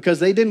because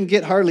they didn't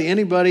get hardly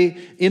anybody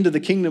into the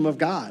kingdom of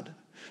God.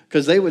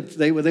 Because they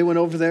went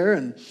over there,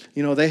 and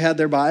they had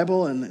their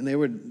Bible, and they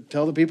would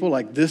tell the people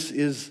this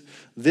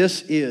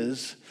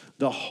is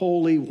the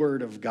holy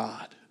word of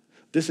God.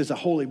 This is a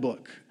holy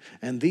book,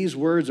 and these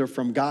words are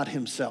from God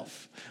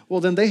himself.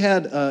 Well, then they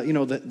had,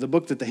 the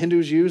book that the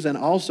Hindus use, and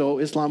also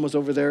Islam was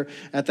over there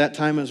at that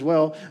time as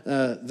well.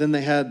 Then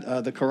they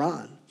had the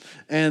Quran.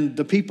 And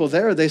the people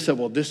there, they said,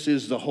 well, this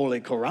is the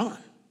Holy Quran.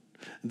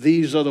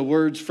 These are the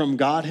words from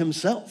God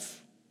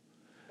himself.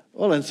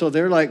 Well, and so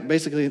they're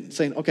basically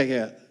saying, okay,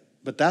 yeah,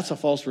 but that's a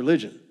false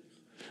religion.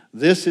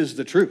 This is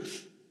the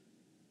truth.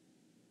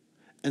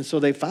 And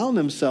so they found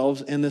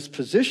themselves in this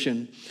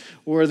position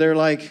where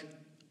they're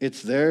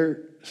it's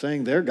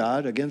saying their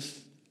God against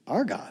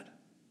our God.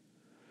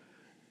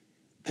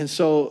 And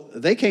so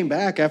they came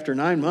back after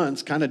 9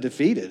 months kind of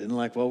defeated and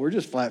well, we're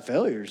just flat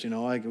failures.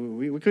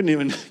 We couldn't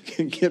even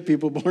get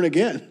people born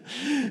again.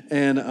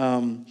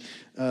 And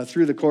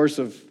through the course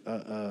of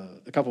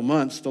a couple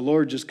months, the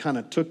Lord just kind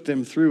of took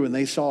them through, and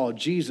they saw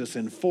Jesus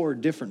in 4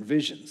 different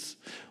visions.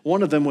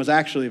 One of them was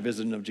actually a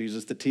vision of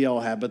Jesus that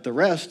TL had, but the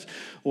rest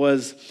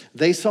was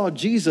they saw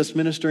Jesus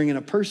ministering in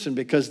a person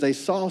because they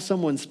saw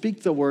someone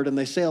speak the word, and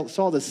they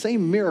saw the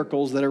same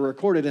miracles that are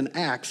recorded in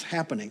Acts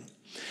happening.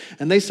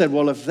 And they said,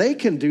 well, if they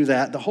can do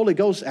that, the Holy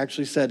Ghost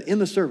actually said in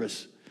the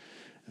service,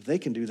 if they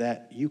can do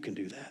that, you can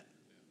do that.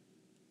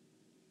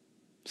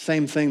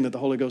 Same thing that the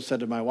Holy Ghost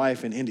said to my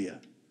wife in India.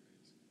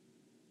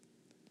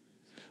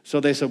 So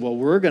they said, well,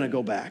 we're going to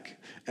go back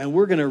and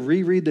we're going to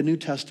reread the New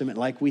Testament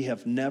like we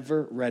have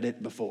never read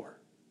it before.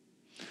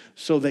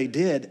 So they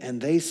did,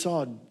 and they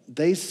saw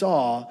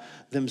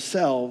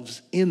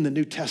themselves in the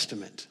New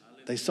Testament.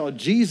 They saw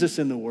Jesus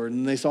in the Word,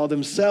 and they saw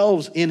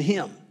themselves in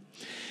Him.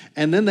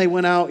 And then they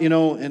went out,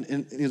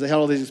 and they had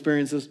all these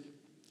experiences.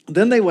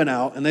 Then they went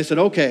out and they said,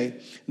 okay,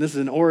 and this is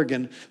in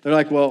Oregon. They're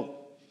like, well,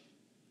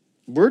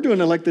 we're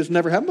doing it like this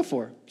never happened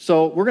before.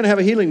 So we're going to have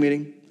a healing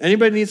meeting.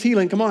 Anybody needs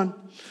healing, come on.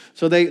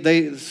 So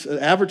they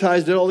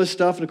advertised, did all this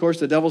stuff. And of course,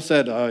 the devil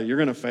said, you're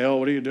going to fail.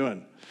 What are you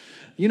doing?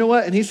 You know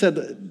what? And he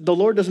said, the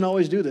Lord doesn't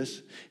always do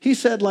this. He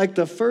said like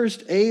the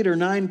first 8 or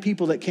 9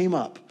 people that came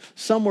up,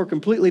 some were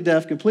completely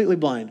deaf, completely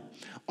blind.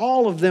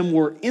 All of them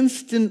were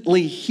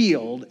instantly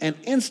healed and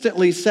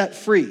instantly set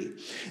free.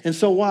 And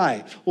so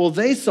why? Well,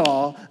 they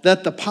saw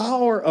that the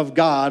power of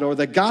God, or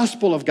the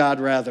gospel of God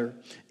rather,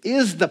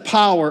 is the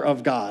power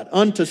of God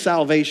unto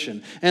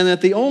salvation, and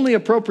that the only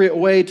appropriate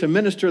way to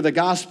minister the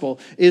gospel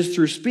is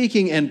through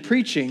speaking and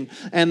preaching,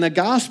 and the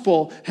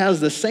gospel has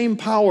the same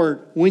power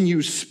when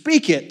you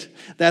speak it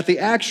that the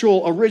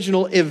actual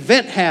original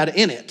event had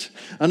in it.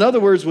 In other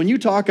words, when you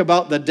talk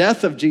about the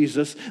death of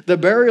Jesus, the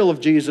burial of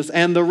Jesus,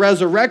 and the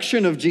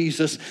resurrection of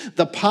Jesus,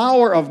 the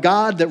power of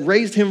God that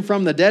raised him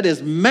from the dead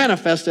is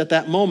manifest at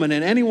that moment,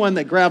 and anyone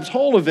that grabs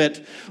hold of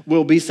it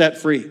will be set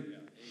free.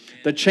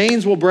 The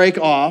chains will break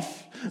off.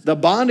 The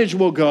bondage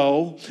will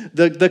go.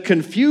 The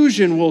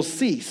confusion will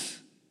cease.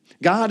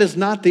 God is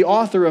not the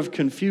author of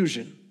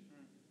confusion.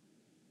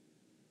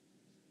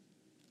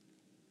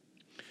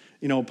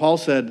 Paul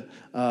said,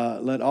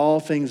 let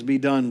all things be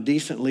done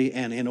decently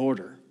and in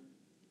order.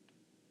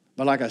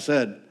 But like I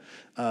said,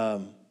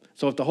 so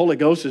if the Holy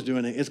Ghost is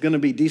doing it, it's going to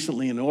be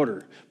decently in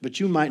order. But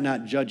you might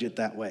not judge it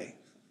that way.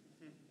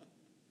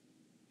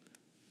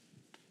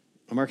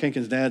 Mark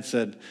Hankins' dad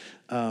said,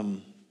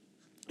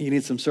 you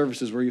need some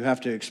services where you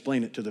have to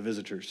explain it to the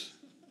visitors,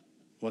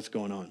 what's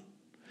going on.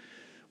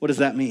 What does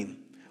that mean?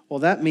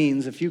 Well, that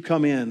means if you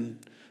come in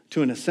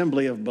to an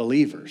assembly of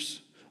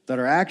believers that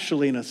are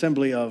actually an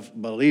assembly of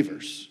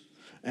believers,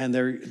 and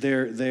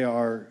they've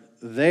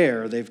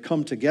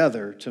come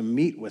together to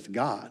meet with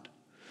God,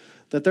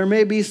 that there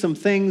may be some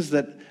things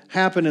that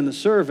happen in the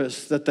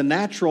service that the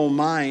natural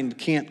mind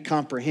can't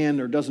comprehend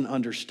or doesn't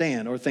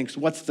understand or thinks,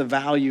 what's the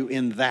value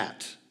in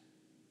that?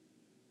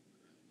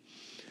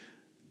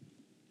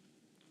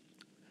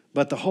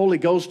 But the Holy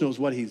Ghost knows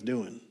what he's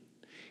doing.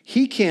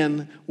 He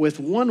can, with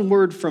one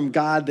word from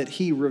God that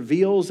he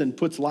reveals and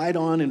puts light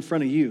on in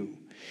front of you,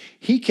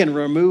 he can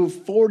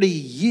remove 40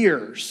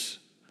 years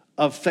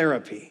of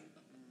therapy.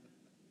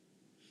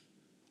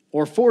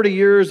 Or 40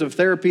 years of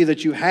therapy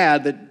that you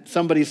had that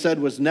somebody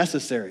said was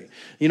necessary.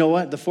 You know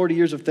what? The 40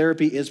 years of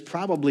therapy is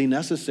probably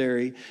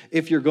necessary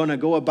if you're going to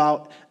go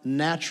about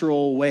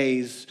natural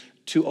ways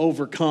to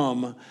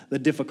overcome the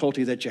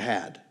difficulty that you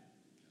had.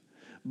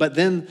 But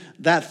then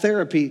that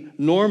therapy,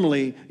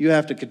 normally you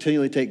have to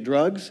continually take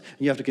drugs,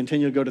 you have to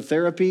continue to go to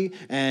therapy,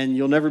 and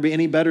you'll never be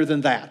any better than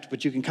that.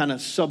 But you can kind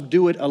of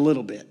subdue it a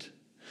little bit.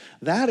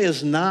 That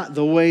is not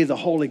the way the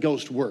Holy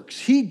Ghost works.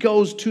 He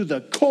goes to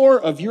the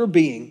core of your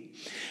being,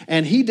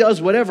 and he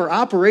does whatever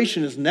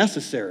operation is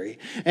necessary,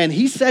 and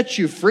he sets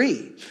you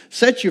free.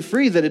 Sets you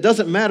free that it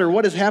doesn't matter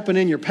what has happened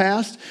in your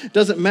past,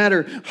 doesn't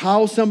matter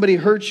how somebody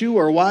hurt you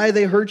or why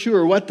they hurt you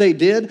or what they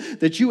did,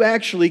 that you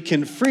actually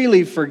can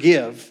freely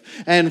forgive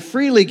and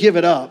freely give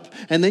it up,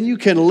 and then you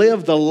can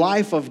live the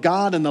life of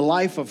God and the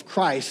life of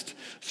Christ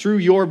through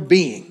your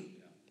being.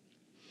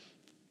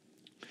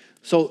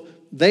 So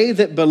they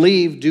that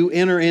believe do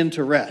enter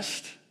into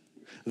rest.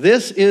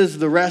 This is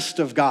the rest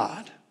of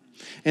God.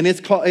 And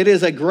it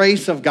is a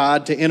grace of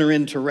God to enter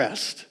into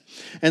rest.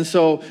 And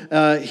so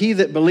he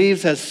that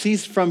believes has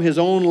ceased from his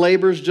own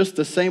labors, just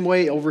the same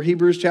way over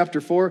Hebrews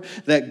chapter 4,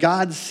 that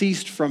God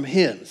ceased from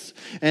his.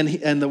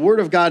 And the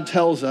word of God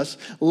tells us,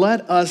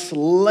 let us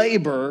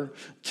labor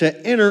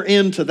to enter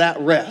into that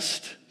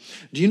rest.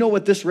 Do you know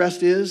what this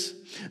rest is?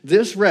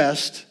 This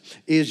rest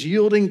is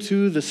yielding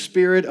to the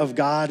Spirit of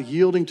God,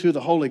 yielding to the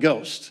Holy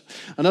Ghost.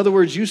 In other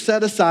words, you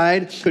set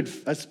aside,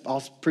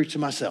 I'll preach to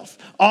myself,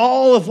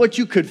 all of what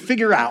you could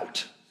figure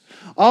out,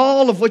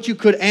 all of what you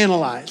could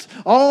analyze,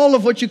 all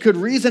of what you could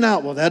reason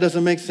out. Well, that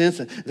doesn't make sense,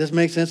 and this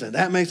makes sense, and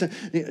that makes sense.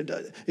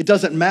 It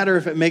doesn't matter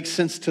if it makes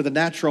sense to the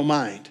natural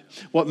mind.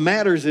 What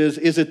matters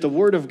is it the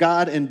Word of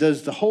God, and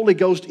does the Holy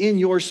Ghost in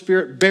your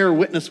spirit bear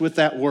witness with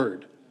that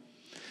Word?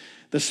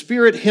 The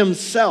Spirit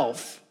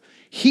himself,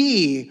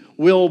 He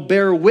will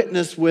bear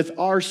witness with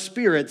our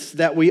spirits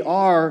that we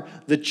are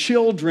the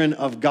children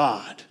of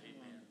God.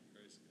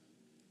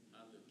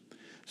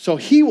 So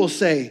he will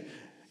say,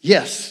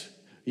 yes,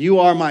 you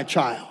are my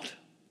child.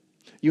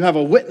 You have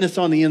a witness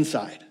on the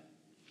inside.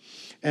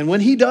 And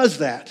when he does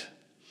that,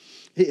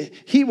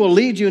 he will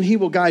lead you and he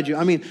will guide you.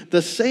 I mean,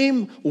 the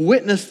same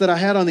witness that I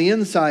had on the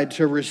inside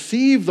to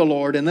receive the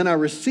Lord, and then I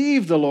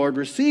received the Lord,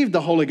 received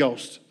the Holy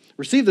Ghost,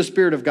 received the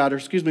Spirit of God,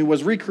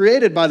 was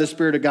recreated by the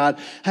Spirit of God,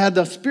 had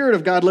the Spirit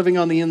of God living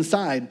on the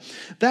inside.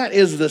 That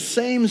is the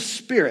same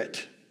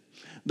Spirit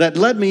that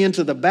led me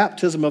into the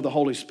baptism of the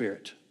Holy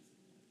Spirit.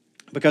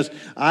 Because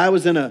I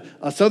was in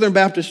a Southern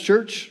Baptist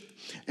church,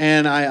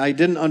 and I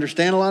didn't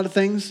understand a lot of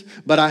things,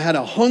 but I had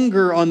a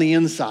hunger on the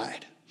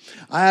inside.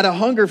 I had a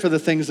hunger for the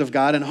things of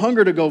God and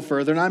hunger to go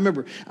further. And I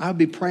remember I would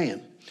be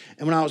praying.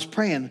 And when I was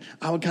praying,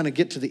 I would kind of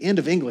get to the end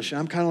of English. And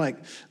I'm kind of like,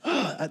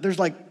 oh, there's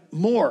like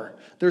more.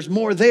 There's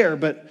more there,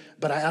 but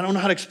I don't know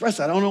how to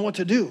express it. I don't know what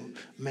to do.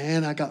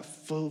 Man, I got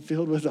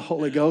filled with the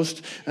Holy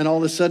Ghost. And all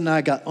of a sudden,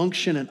 I got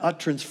unction and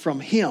utterance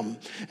from him.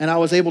 And I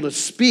was able to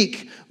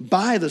speak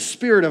by the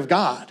Spirit of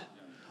God.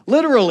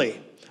 Literally.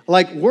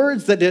 Like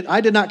words that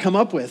I did not come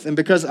up with. And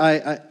because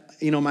I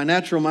my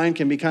natural mind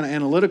can be kind of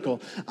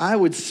analytical, I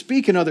would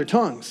speak in other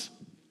tongues.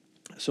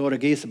 And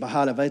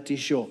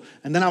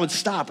then I would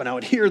stop and I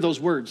would hear those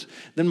words.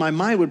 Then my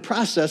mind would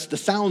process the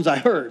sounds I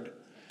heard.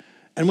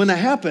 And when that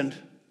happened,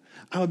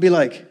 I would be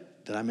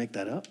like, did I make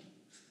that up?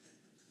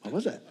 What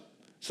was that?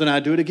 So then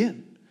I'd do it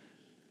again.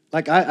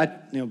 Like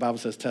the Bible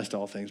says, test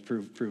all things,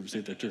 prove, see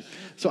if they're true.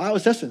 So I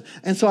was testing.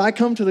 And so I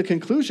come to the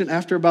conclusion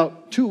after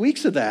about 2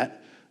 weeks of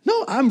that,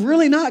 no, I'm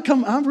really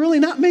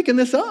not making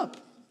this up.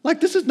 Like,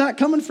 this is not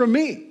coming from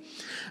me.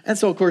 And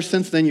so, of course,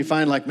 since then you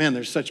find like, man,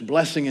 there's such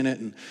blessing in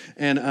it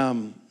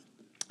and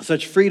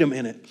such freedom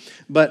in it.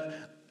 But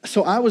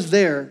so I was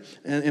there,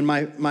 and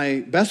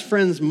my best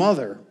friend's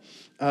mother,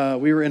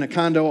 we were in a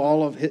condo,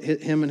 all of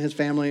him and his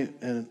family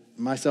and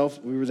myself.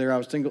 We were there. I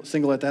was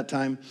single at that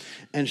time.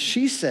 And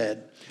she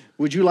said,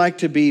 would you like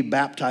to be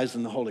baptized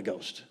in the Holy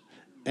Ghost?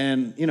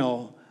 And,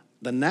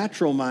 the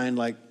natural mind,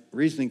 like,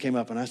 reasoning came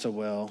up, and I said,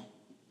 well,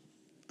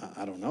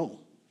 I don't know.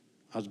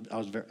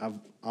 I'm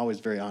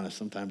always very honest.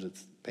 Sometimes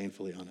it's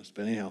painfully honest.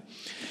 But anyhow,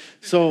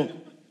 so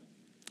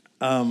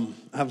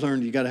I've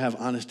learned you got to have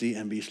honesty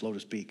and be slow to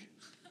speak.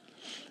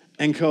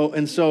 And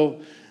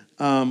so,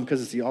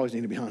 because you always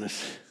need to be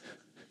honest.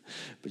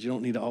 But you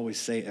don't need to always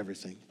say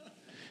everything.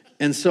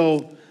 And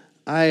so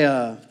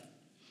I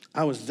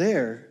was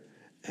there,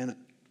 and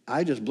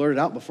I just blurted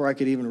out before I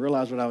could even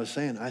realize what I was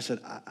saying. I said,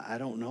 I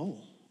don't know.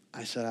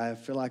 I said, I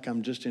feel like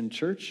I'm just in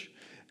church,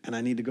 and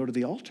I need to go to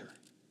the altar.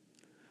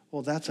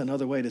 Well, that's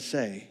another way to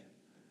say.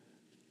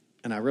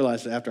 And I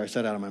realized that after I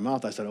said it out of my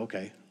mouth, I said,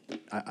 okay,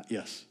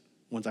 yes.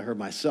 Once I heard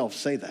myself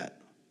say that.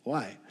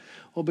 Why?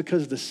 Well,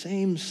 because the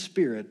same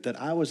Spirit that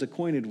I was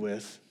acquainted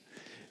with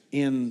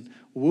in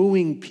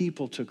wooing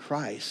people to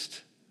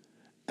Christ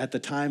at the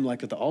time,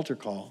 like at the altar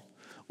call,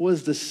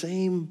 was the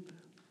same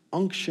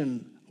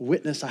unction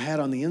witness I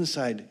had on the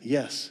inside.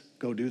 Yes,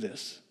 go do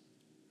this.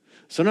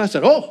 So then I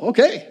said, oh,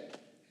 okay.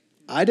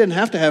 I didn't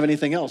have to have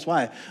anything else.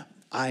 Why?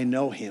 I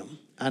know him.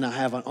 And I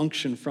have an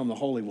unction from the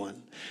Holy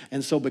One.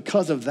 And so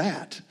because of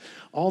that,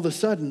 all of a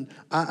sudden,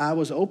 I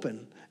was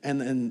open.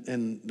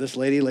 And this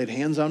lady laid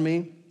hands on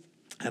me,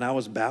 and I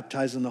was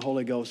baptized in the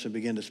Holy Ghost and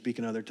began to speak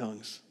in other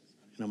tongues.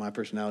 My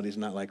personality is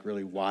not like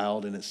really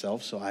wild in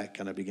itself, so I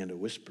kind of began to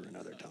whisper in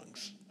other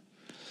tongues.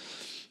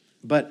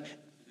 But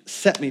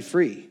set me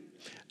free.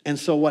 And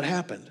so what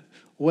happened?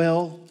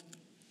 Well,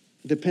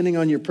 depending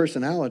on your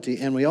personality,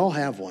 and we all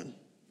have one,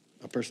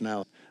 a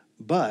personality,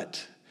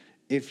 but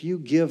if you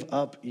give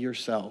up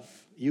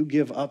yourself, you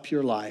give up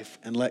your life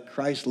and let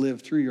Christ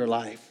live through your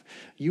life,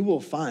 you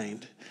will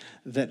find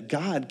that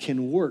God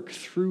can work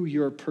through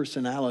your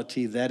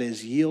personality that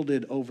is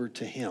yielded over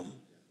to him.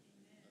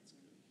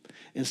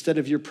 Instead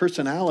of your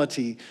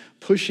personality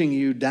pushing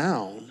you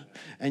down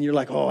and you're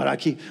like, why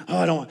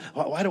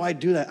do I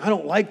do that? I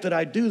don't like that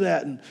I do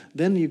that. And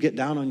then you get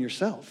down on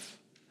yourself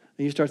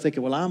and you start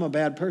thinking, well, I'm a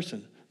bad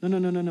person.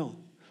 No.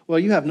 Well,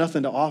 you have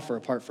nothing to offer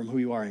apart from who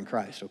you are in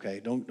Christ, okay?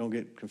 Don't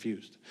get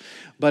confused.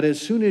 But as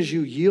soon as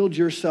you yield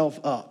yourself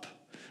up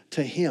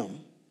to him,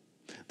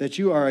 that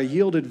you are a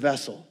yielded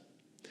vessel,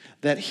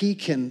 that he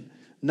can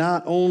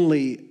not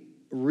only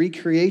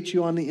recreate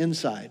you on the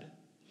inside,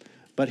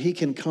 but he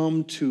can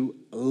come to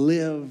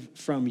live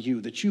from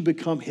you, that you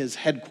become his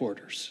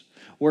headquarters,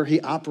 where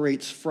he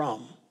operates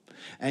from,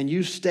 and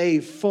you stay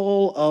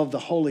full of the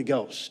Holy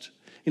Ghost.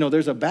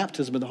 There's a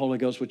baptism of the Holy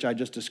Ghost, which I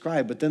just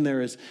described, but then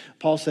there is,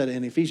 Paul said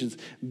in Ephesians,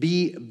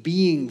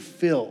 being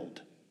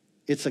filled.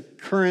 It's a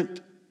current,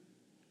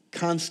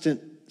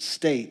 constant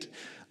state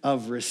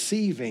of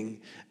receiving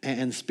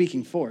and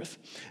speaking forth.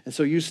 And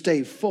so you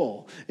stay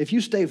full. If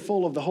you stay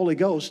full of the Holy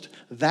Ghost,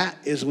 that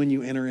is when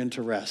you enter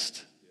into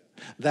rest.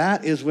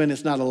 That is when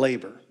it's not a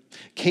labor.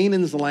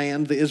 Canaan's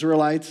land, the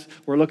Israelites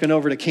were looking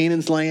over to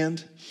Canaan's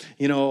land.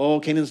 You know, oh,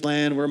 Canaan's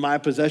land, where my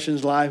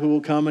possessions lie, who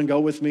will come and go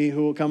with me?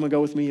 Who will come and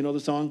go with me? You know the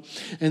song?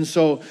 And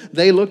so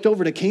they looked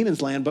over to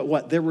Canaan's land, but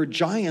what? There were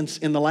giants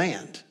in the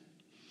land.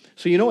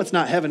 So you know it's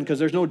not heaven because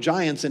there's no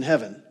giants in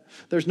heaven.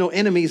 There's no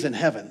enemies in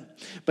heaven.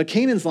 But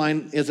Canaan's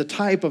land is a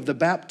type of the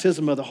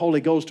baptism of the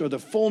Holy Ghost or the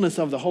fullness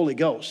of the Holy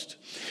Ghost.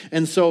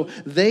 And so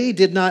they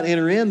did not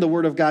enter in, the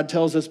Word of God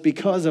tells us,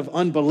 because of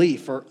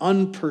unbelief or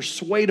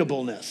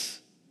unpersuadableness.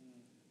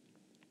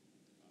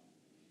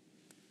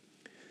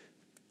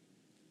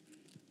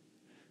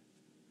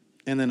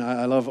 And then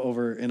I love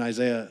over in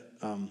Isaiah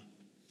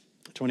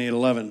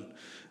 28:11,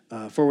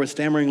 for with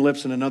stammering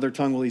lips and another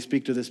tongue will he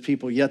speak to this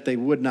people, yet they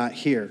would not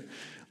hear.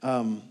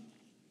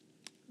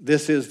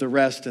 This is the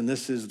rest and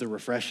this is the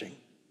refreshing.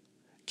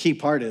 Key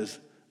part is,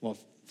 well,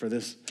 for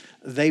this,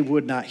 they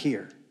would not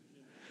hear.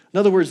 In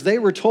other words, they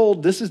were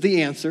told this is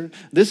the answer.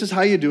 This is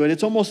how you do it.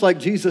 It's almost like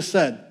Jesus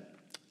said,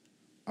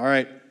 all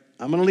right,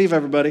 I'm going to leave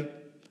everybody,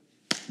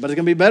 but it's going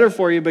to be better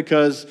for you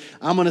because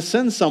I'm going to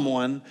send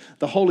someone,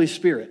 the Holy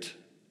Spirit.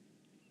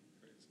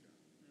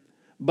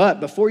 But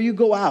before you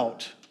go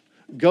out,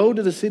 go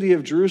to the city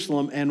of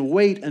Jerusalem and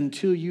wait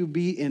until you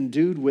be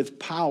endued with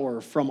power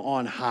from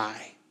on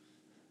high.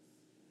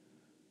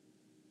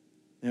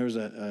 There was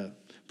a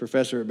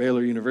professor at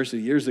Baylor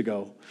University years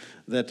ago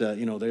that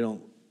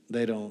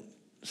they don't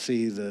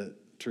see the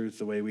truth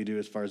the way we do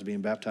as far as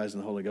being baptized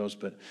in the Holy Ghost,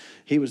 but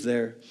he was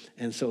there,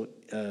 and so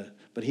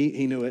but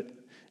he knew it,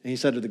 and he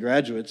said to the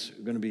graduates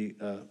who are going to be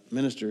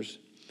ministers,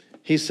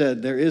 he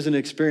said there is an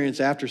experience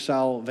after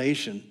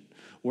salvation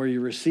where you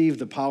receive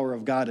the power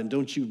of God, and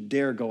don't you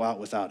dare go out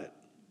without it.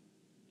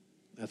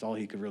 That's all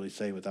he could really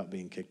say without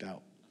being kicked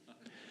out.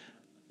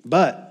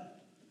 But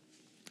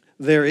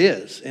there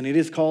is, and it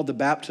is called the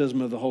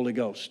baptism of the Holy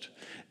Ghost,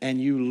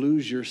 and you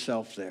lose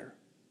yourself there.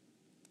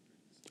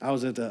 I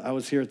was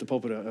here at the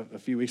pulpit a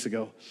few weeks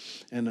ago,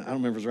 and I don't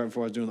remember if it was right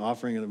before I was doing the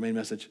offering or the main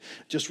message.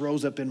 Just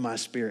rose up in my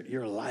spirit,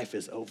 your life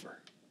is over.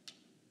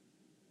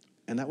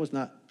 And that was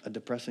not a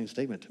depressing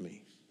statement to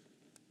me.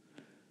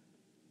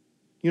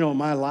 You know,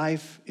 my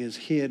life is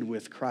hid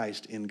with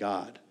Christ in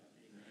God.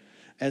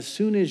 As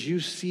soon as you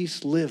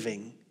cease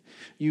living,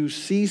 you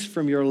cease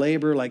from your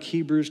labor like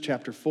Hebrews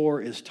chapter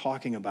 4 is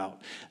talking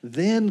about.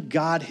 Then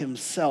God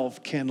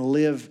himself can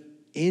live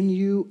in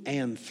you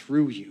and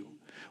through you.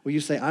 Well, you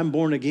say, I'm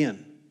born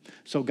again,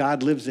 so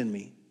God lives in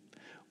me.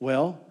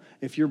 Well,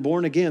 if you're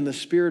born again, the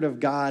Spirit of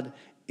God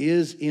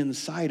is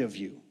inside of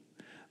you,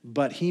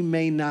 but he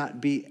may not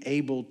be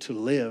able to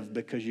live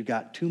because you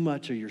got too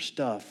much of your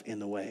stuff in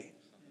the way.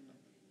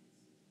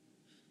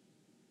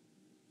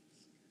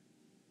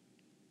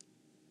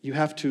 You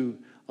have to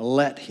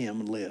let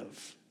him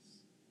live.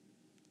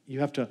 You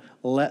have to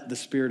let the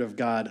Spirit of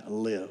God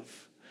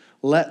live.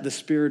 Let the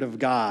Spirit of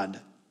God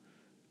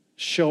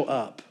show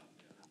up.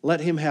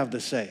 Let him have the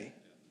say.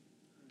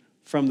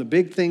 From the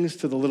big things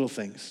to the little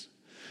things.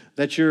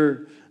 That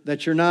you're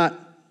not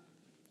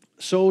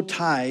so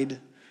tied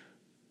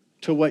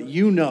to what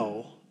you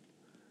know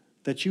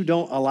that you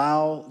don't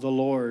allow the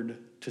Lord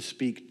to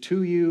speak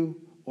to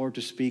you or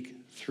to speak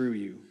through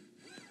you.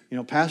 You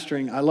know,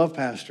 pastoring, I love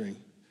pastoring.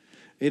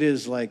 It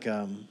is like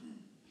the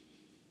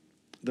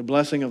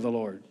blessing of the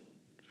Lord.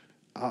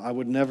 I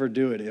would never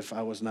do it if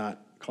I was not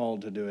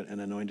called to do it and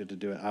anointed to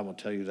do it. I will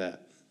tell you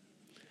that.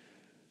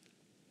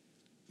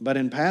 But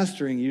in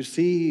pastoring, you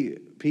see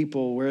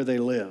people where they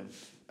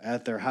live,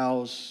 at their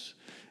house,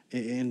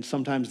 in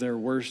sometimes their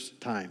worst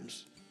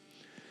times.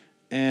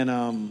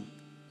 And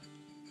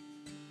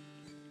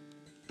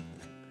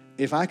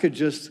if I could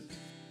just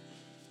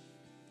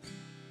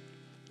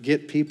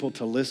get people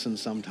to listen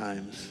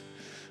sometimes,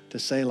 to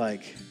say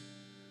like,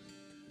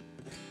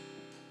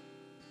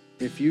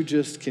 if you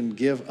just can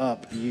give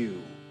up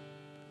you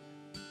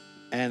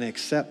and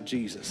accept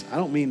Jesus. I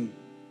don't mean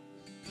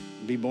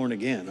be born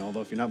again,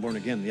 although if you're not born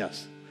again,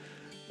 yes.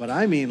 But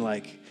I mean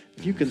like,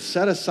 if you can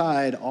set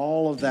aside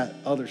all of that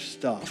other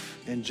stuff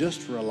and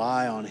just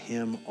rely on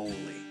him only,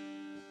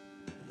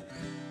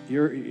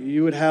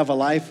 you would have a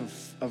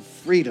life of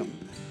freedom.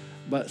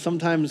 But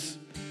sometimes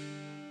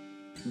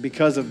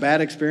because of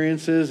bad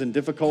experiences and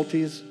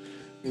difficulties,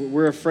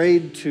 we're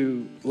afraid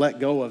to let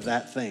go of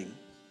that thing.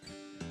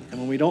 And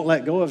when we don't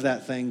let go of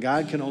that thing,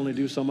 God can only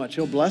do so much.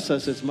 He'll bless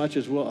us as much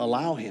as we'll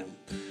allow him.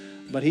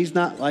 But he's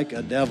not like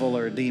a devil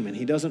or a demon.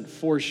 He doesn't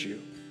force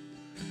you.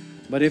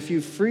 But if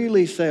you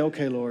freely say,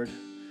 okay, Lord,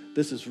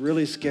 this is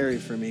really scary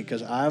for me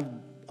because I've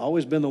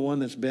always been the one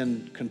that's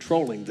been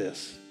controlling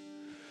this.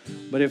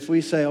 But if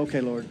we say, okay,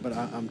 Lord, but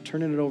I'm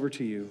turning it over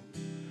to you.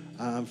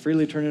 I'm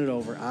freely turning it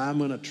over. I'm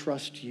going to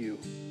trust you.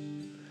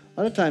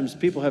 A lot of times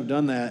people have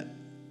done that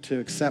to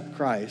accept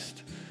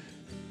Christ.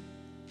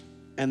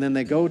 And then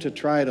they go to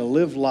try to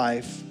live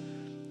life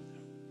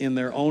in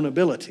their own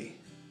ability.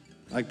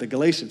 Like the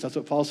Galatians, that's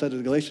what Paul said to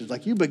the Galatians.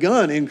 Like, you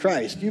begun in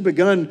Christ. You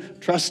begun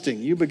trusting.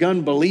 You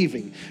begun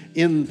believing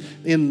in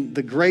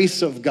the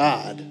grace of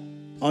God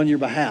on your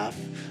behalf.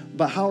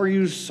 But how are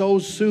you so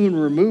soon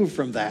removed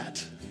from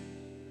that?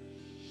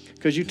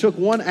 because you took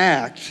one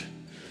act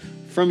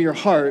from your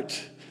heart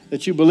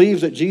that you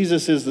believe that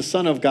Jesus is the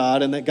Son of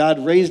God and that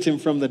God raised him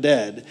from the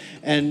dead,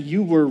 and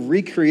you were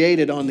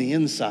recreated on the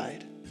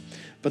inside.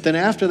 But then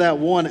after that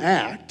one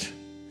act,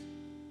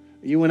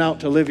 you went out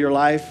to live your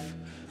life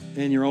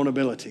in your own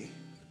ability.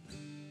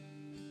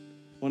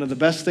 One of the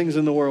best things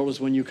in the world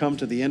is when you come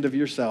to the end of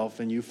yourself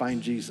and you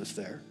find Jesus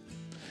there.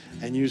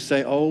 And you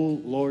say,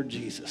 "Oh, Lord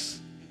Jesus."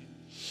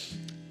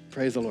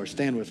 Praise the Lord.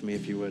 Stand with me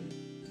if you would.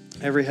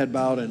 Every head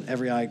bowed and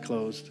every eye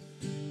closed.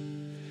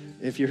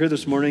 If you're here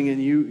this morning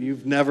and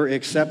you've never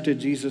accepted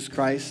Jesus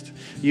Christ,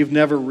 you've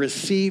never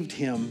received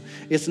him,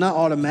 it's not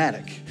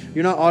automatic.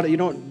 You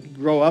don't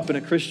grow up in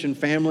a Christian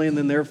family and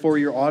then therefore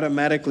you're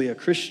automatically a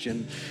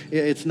Christian.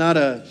 It's not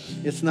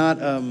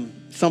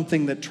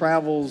something that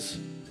travels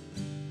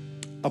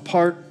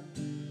apart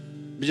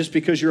just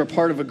because you're a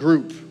part of a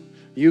group.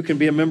 You can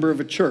be a member of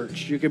a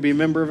church. You can be a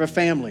member of a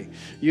family.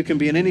 You can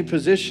be in any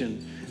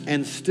position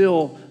and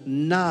still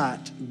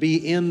not be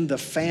in the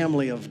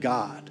family of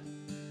God.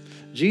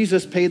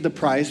 Jesus paid the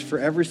price for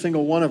every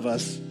single one of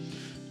us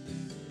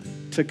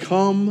to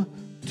come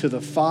to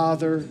the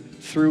Father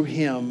through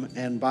him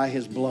and by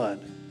his blood.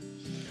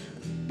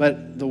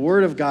 But the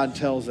Word of God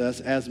tells us,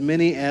 as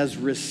many as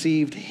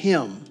received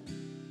him,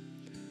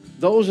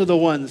 those are the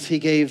ones he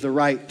gave the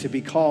right to be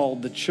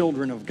called the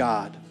children of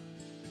God,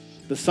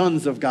 the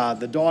sons of God,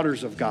 the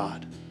daughters of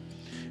God.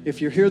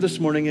 If you're here this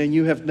morning and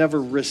you have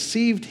never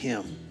received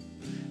him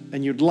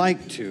and you'd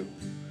like to,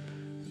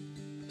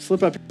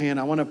 slip up your hand.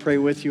 I want to pray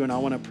with you and I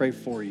want to pray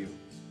for you.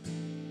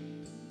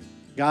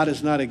 God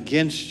is not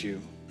against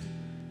you.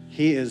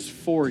 He is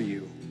for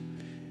you.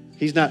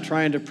 He's not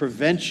trying to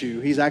prevent you.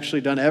 He's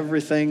actually done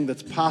everything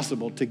that's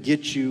possible to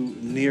get you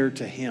near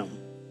to him.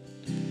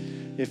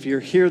 If you're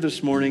here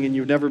this morning and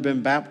you've never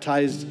been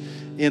baptized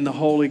in the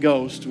Holy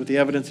Ghost with the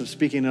evidence of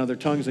speaking in other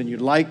tongues and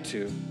you'd like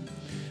to,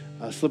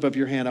 slip up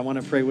your hand. I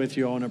want to pray with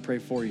you. I want to pray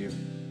for you.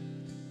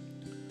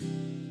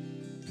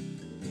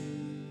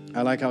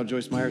 I like how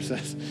Joyce Meyer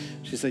says,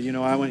 she said,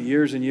 I went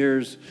years and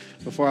years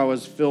before I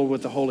was filled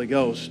with the Holy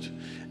Ghost,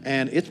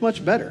 and it's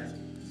much better.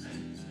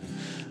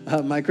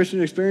 My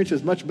Christian experience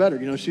is much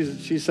better.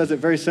 She says it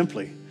very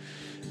simply.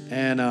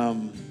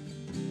 And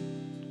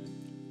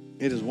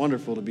it is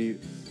wonderful to be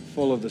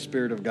full of the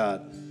Spirit of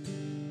God.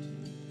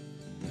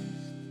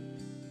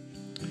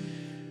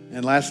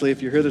 And lastly,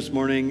 if you're here this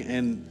morning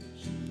and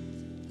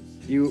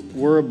you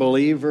were a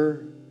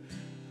believer,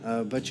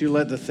 but you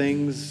let the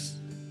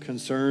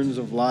concerns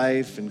of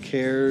life and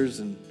cares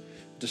and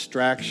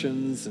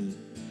distractions and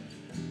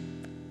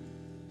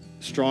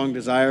strong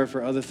desire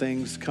for other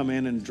things come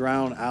in and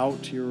drown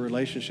out your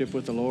relationship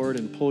with the Lord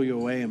and pull you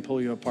away and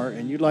pull you apart,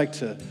 and you'd like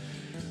to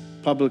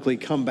publicly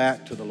come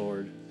back to the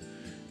Lord.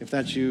 If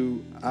that's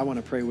you, I want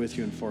to pray with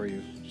you and for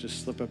you.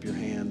 Just slip up your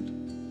hand.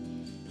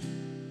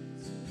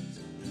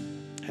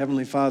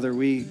 Heavenly Father,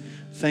 we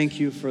thank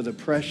you for the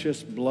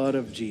precious blood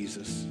of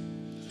Jesus,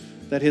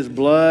 that his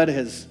blood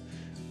has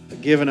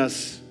given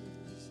us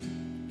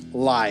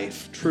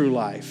life, true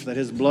life, that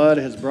his blood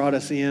has brought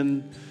us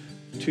in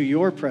to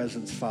your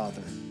presence,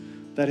 Father,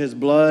 that his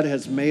blood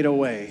has made a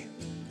way,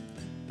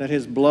 that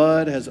his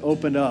blood has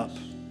opened up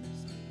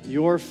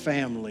your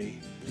family,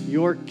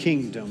 your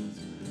kingdom,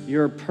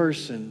 your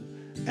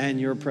person,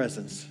 and your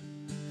presence.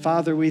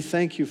 Father, we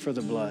thank you for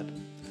the blood.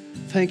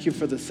 Thank you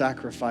for the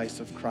sacrifice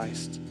of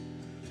Christ.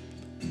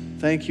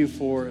 Thank you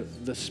for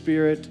the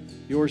Spirit,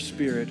 your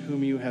Spirit,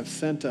 whom you have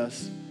sent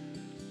us,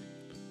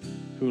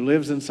 who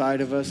lives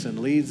inside of us and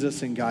leads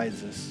us and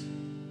guides us.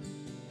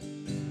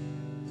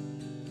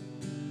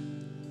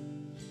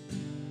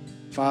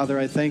 Father,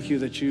 I thank you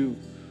that you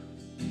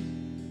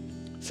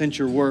sent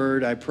your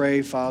word. I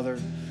pray, Father,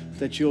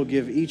 that you'll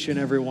give each and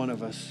every one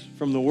of us,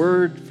 from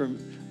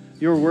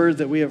your word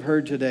that we have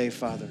heard today,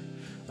 Father,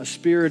 a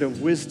spirit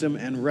of wisdom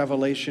and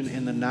revelation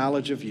in the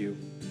knowledge of you,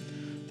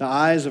 the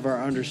eyes of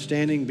our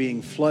understanding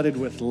being flooded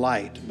with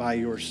light by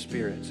your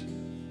Spirit.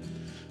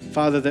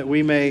 Father, that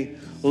we may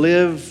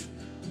live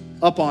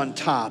up on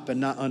top and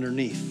not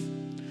underneath.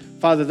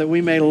 Father, that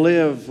we may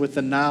live with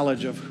the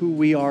knowledge of who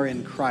we are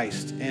in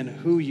Christ and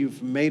who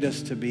you've made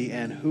us to be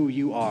and who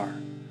you are.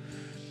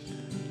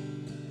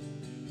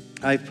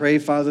 I pray,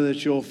 Father,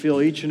 that you'll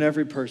fill each and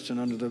every person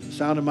under the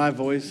sound of my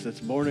voice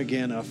that's born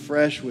again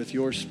afresh with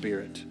your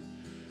Spirit,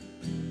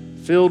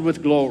 filled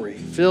with glory,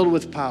 filled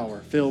with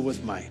power, filled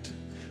with might.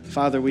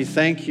 Father, we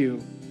thank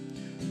you,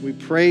 we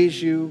praise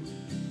you,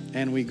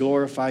 and we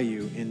glorify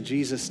you. In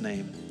Jesus'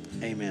 name,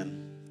 amen.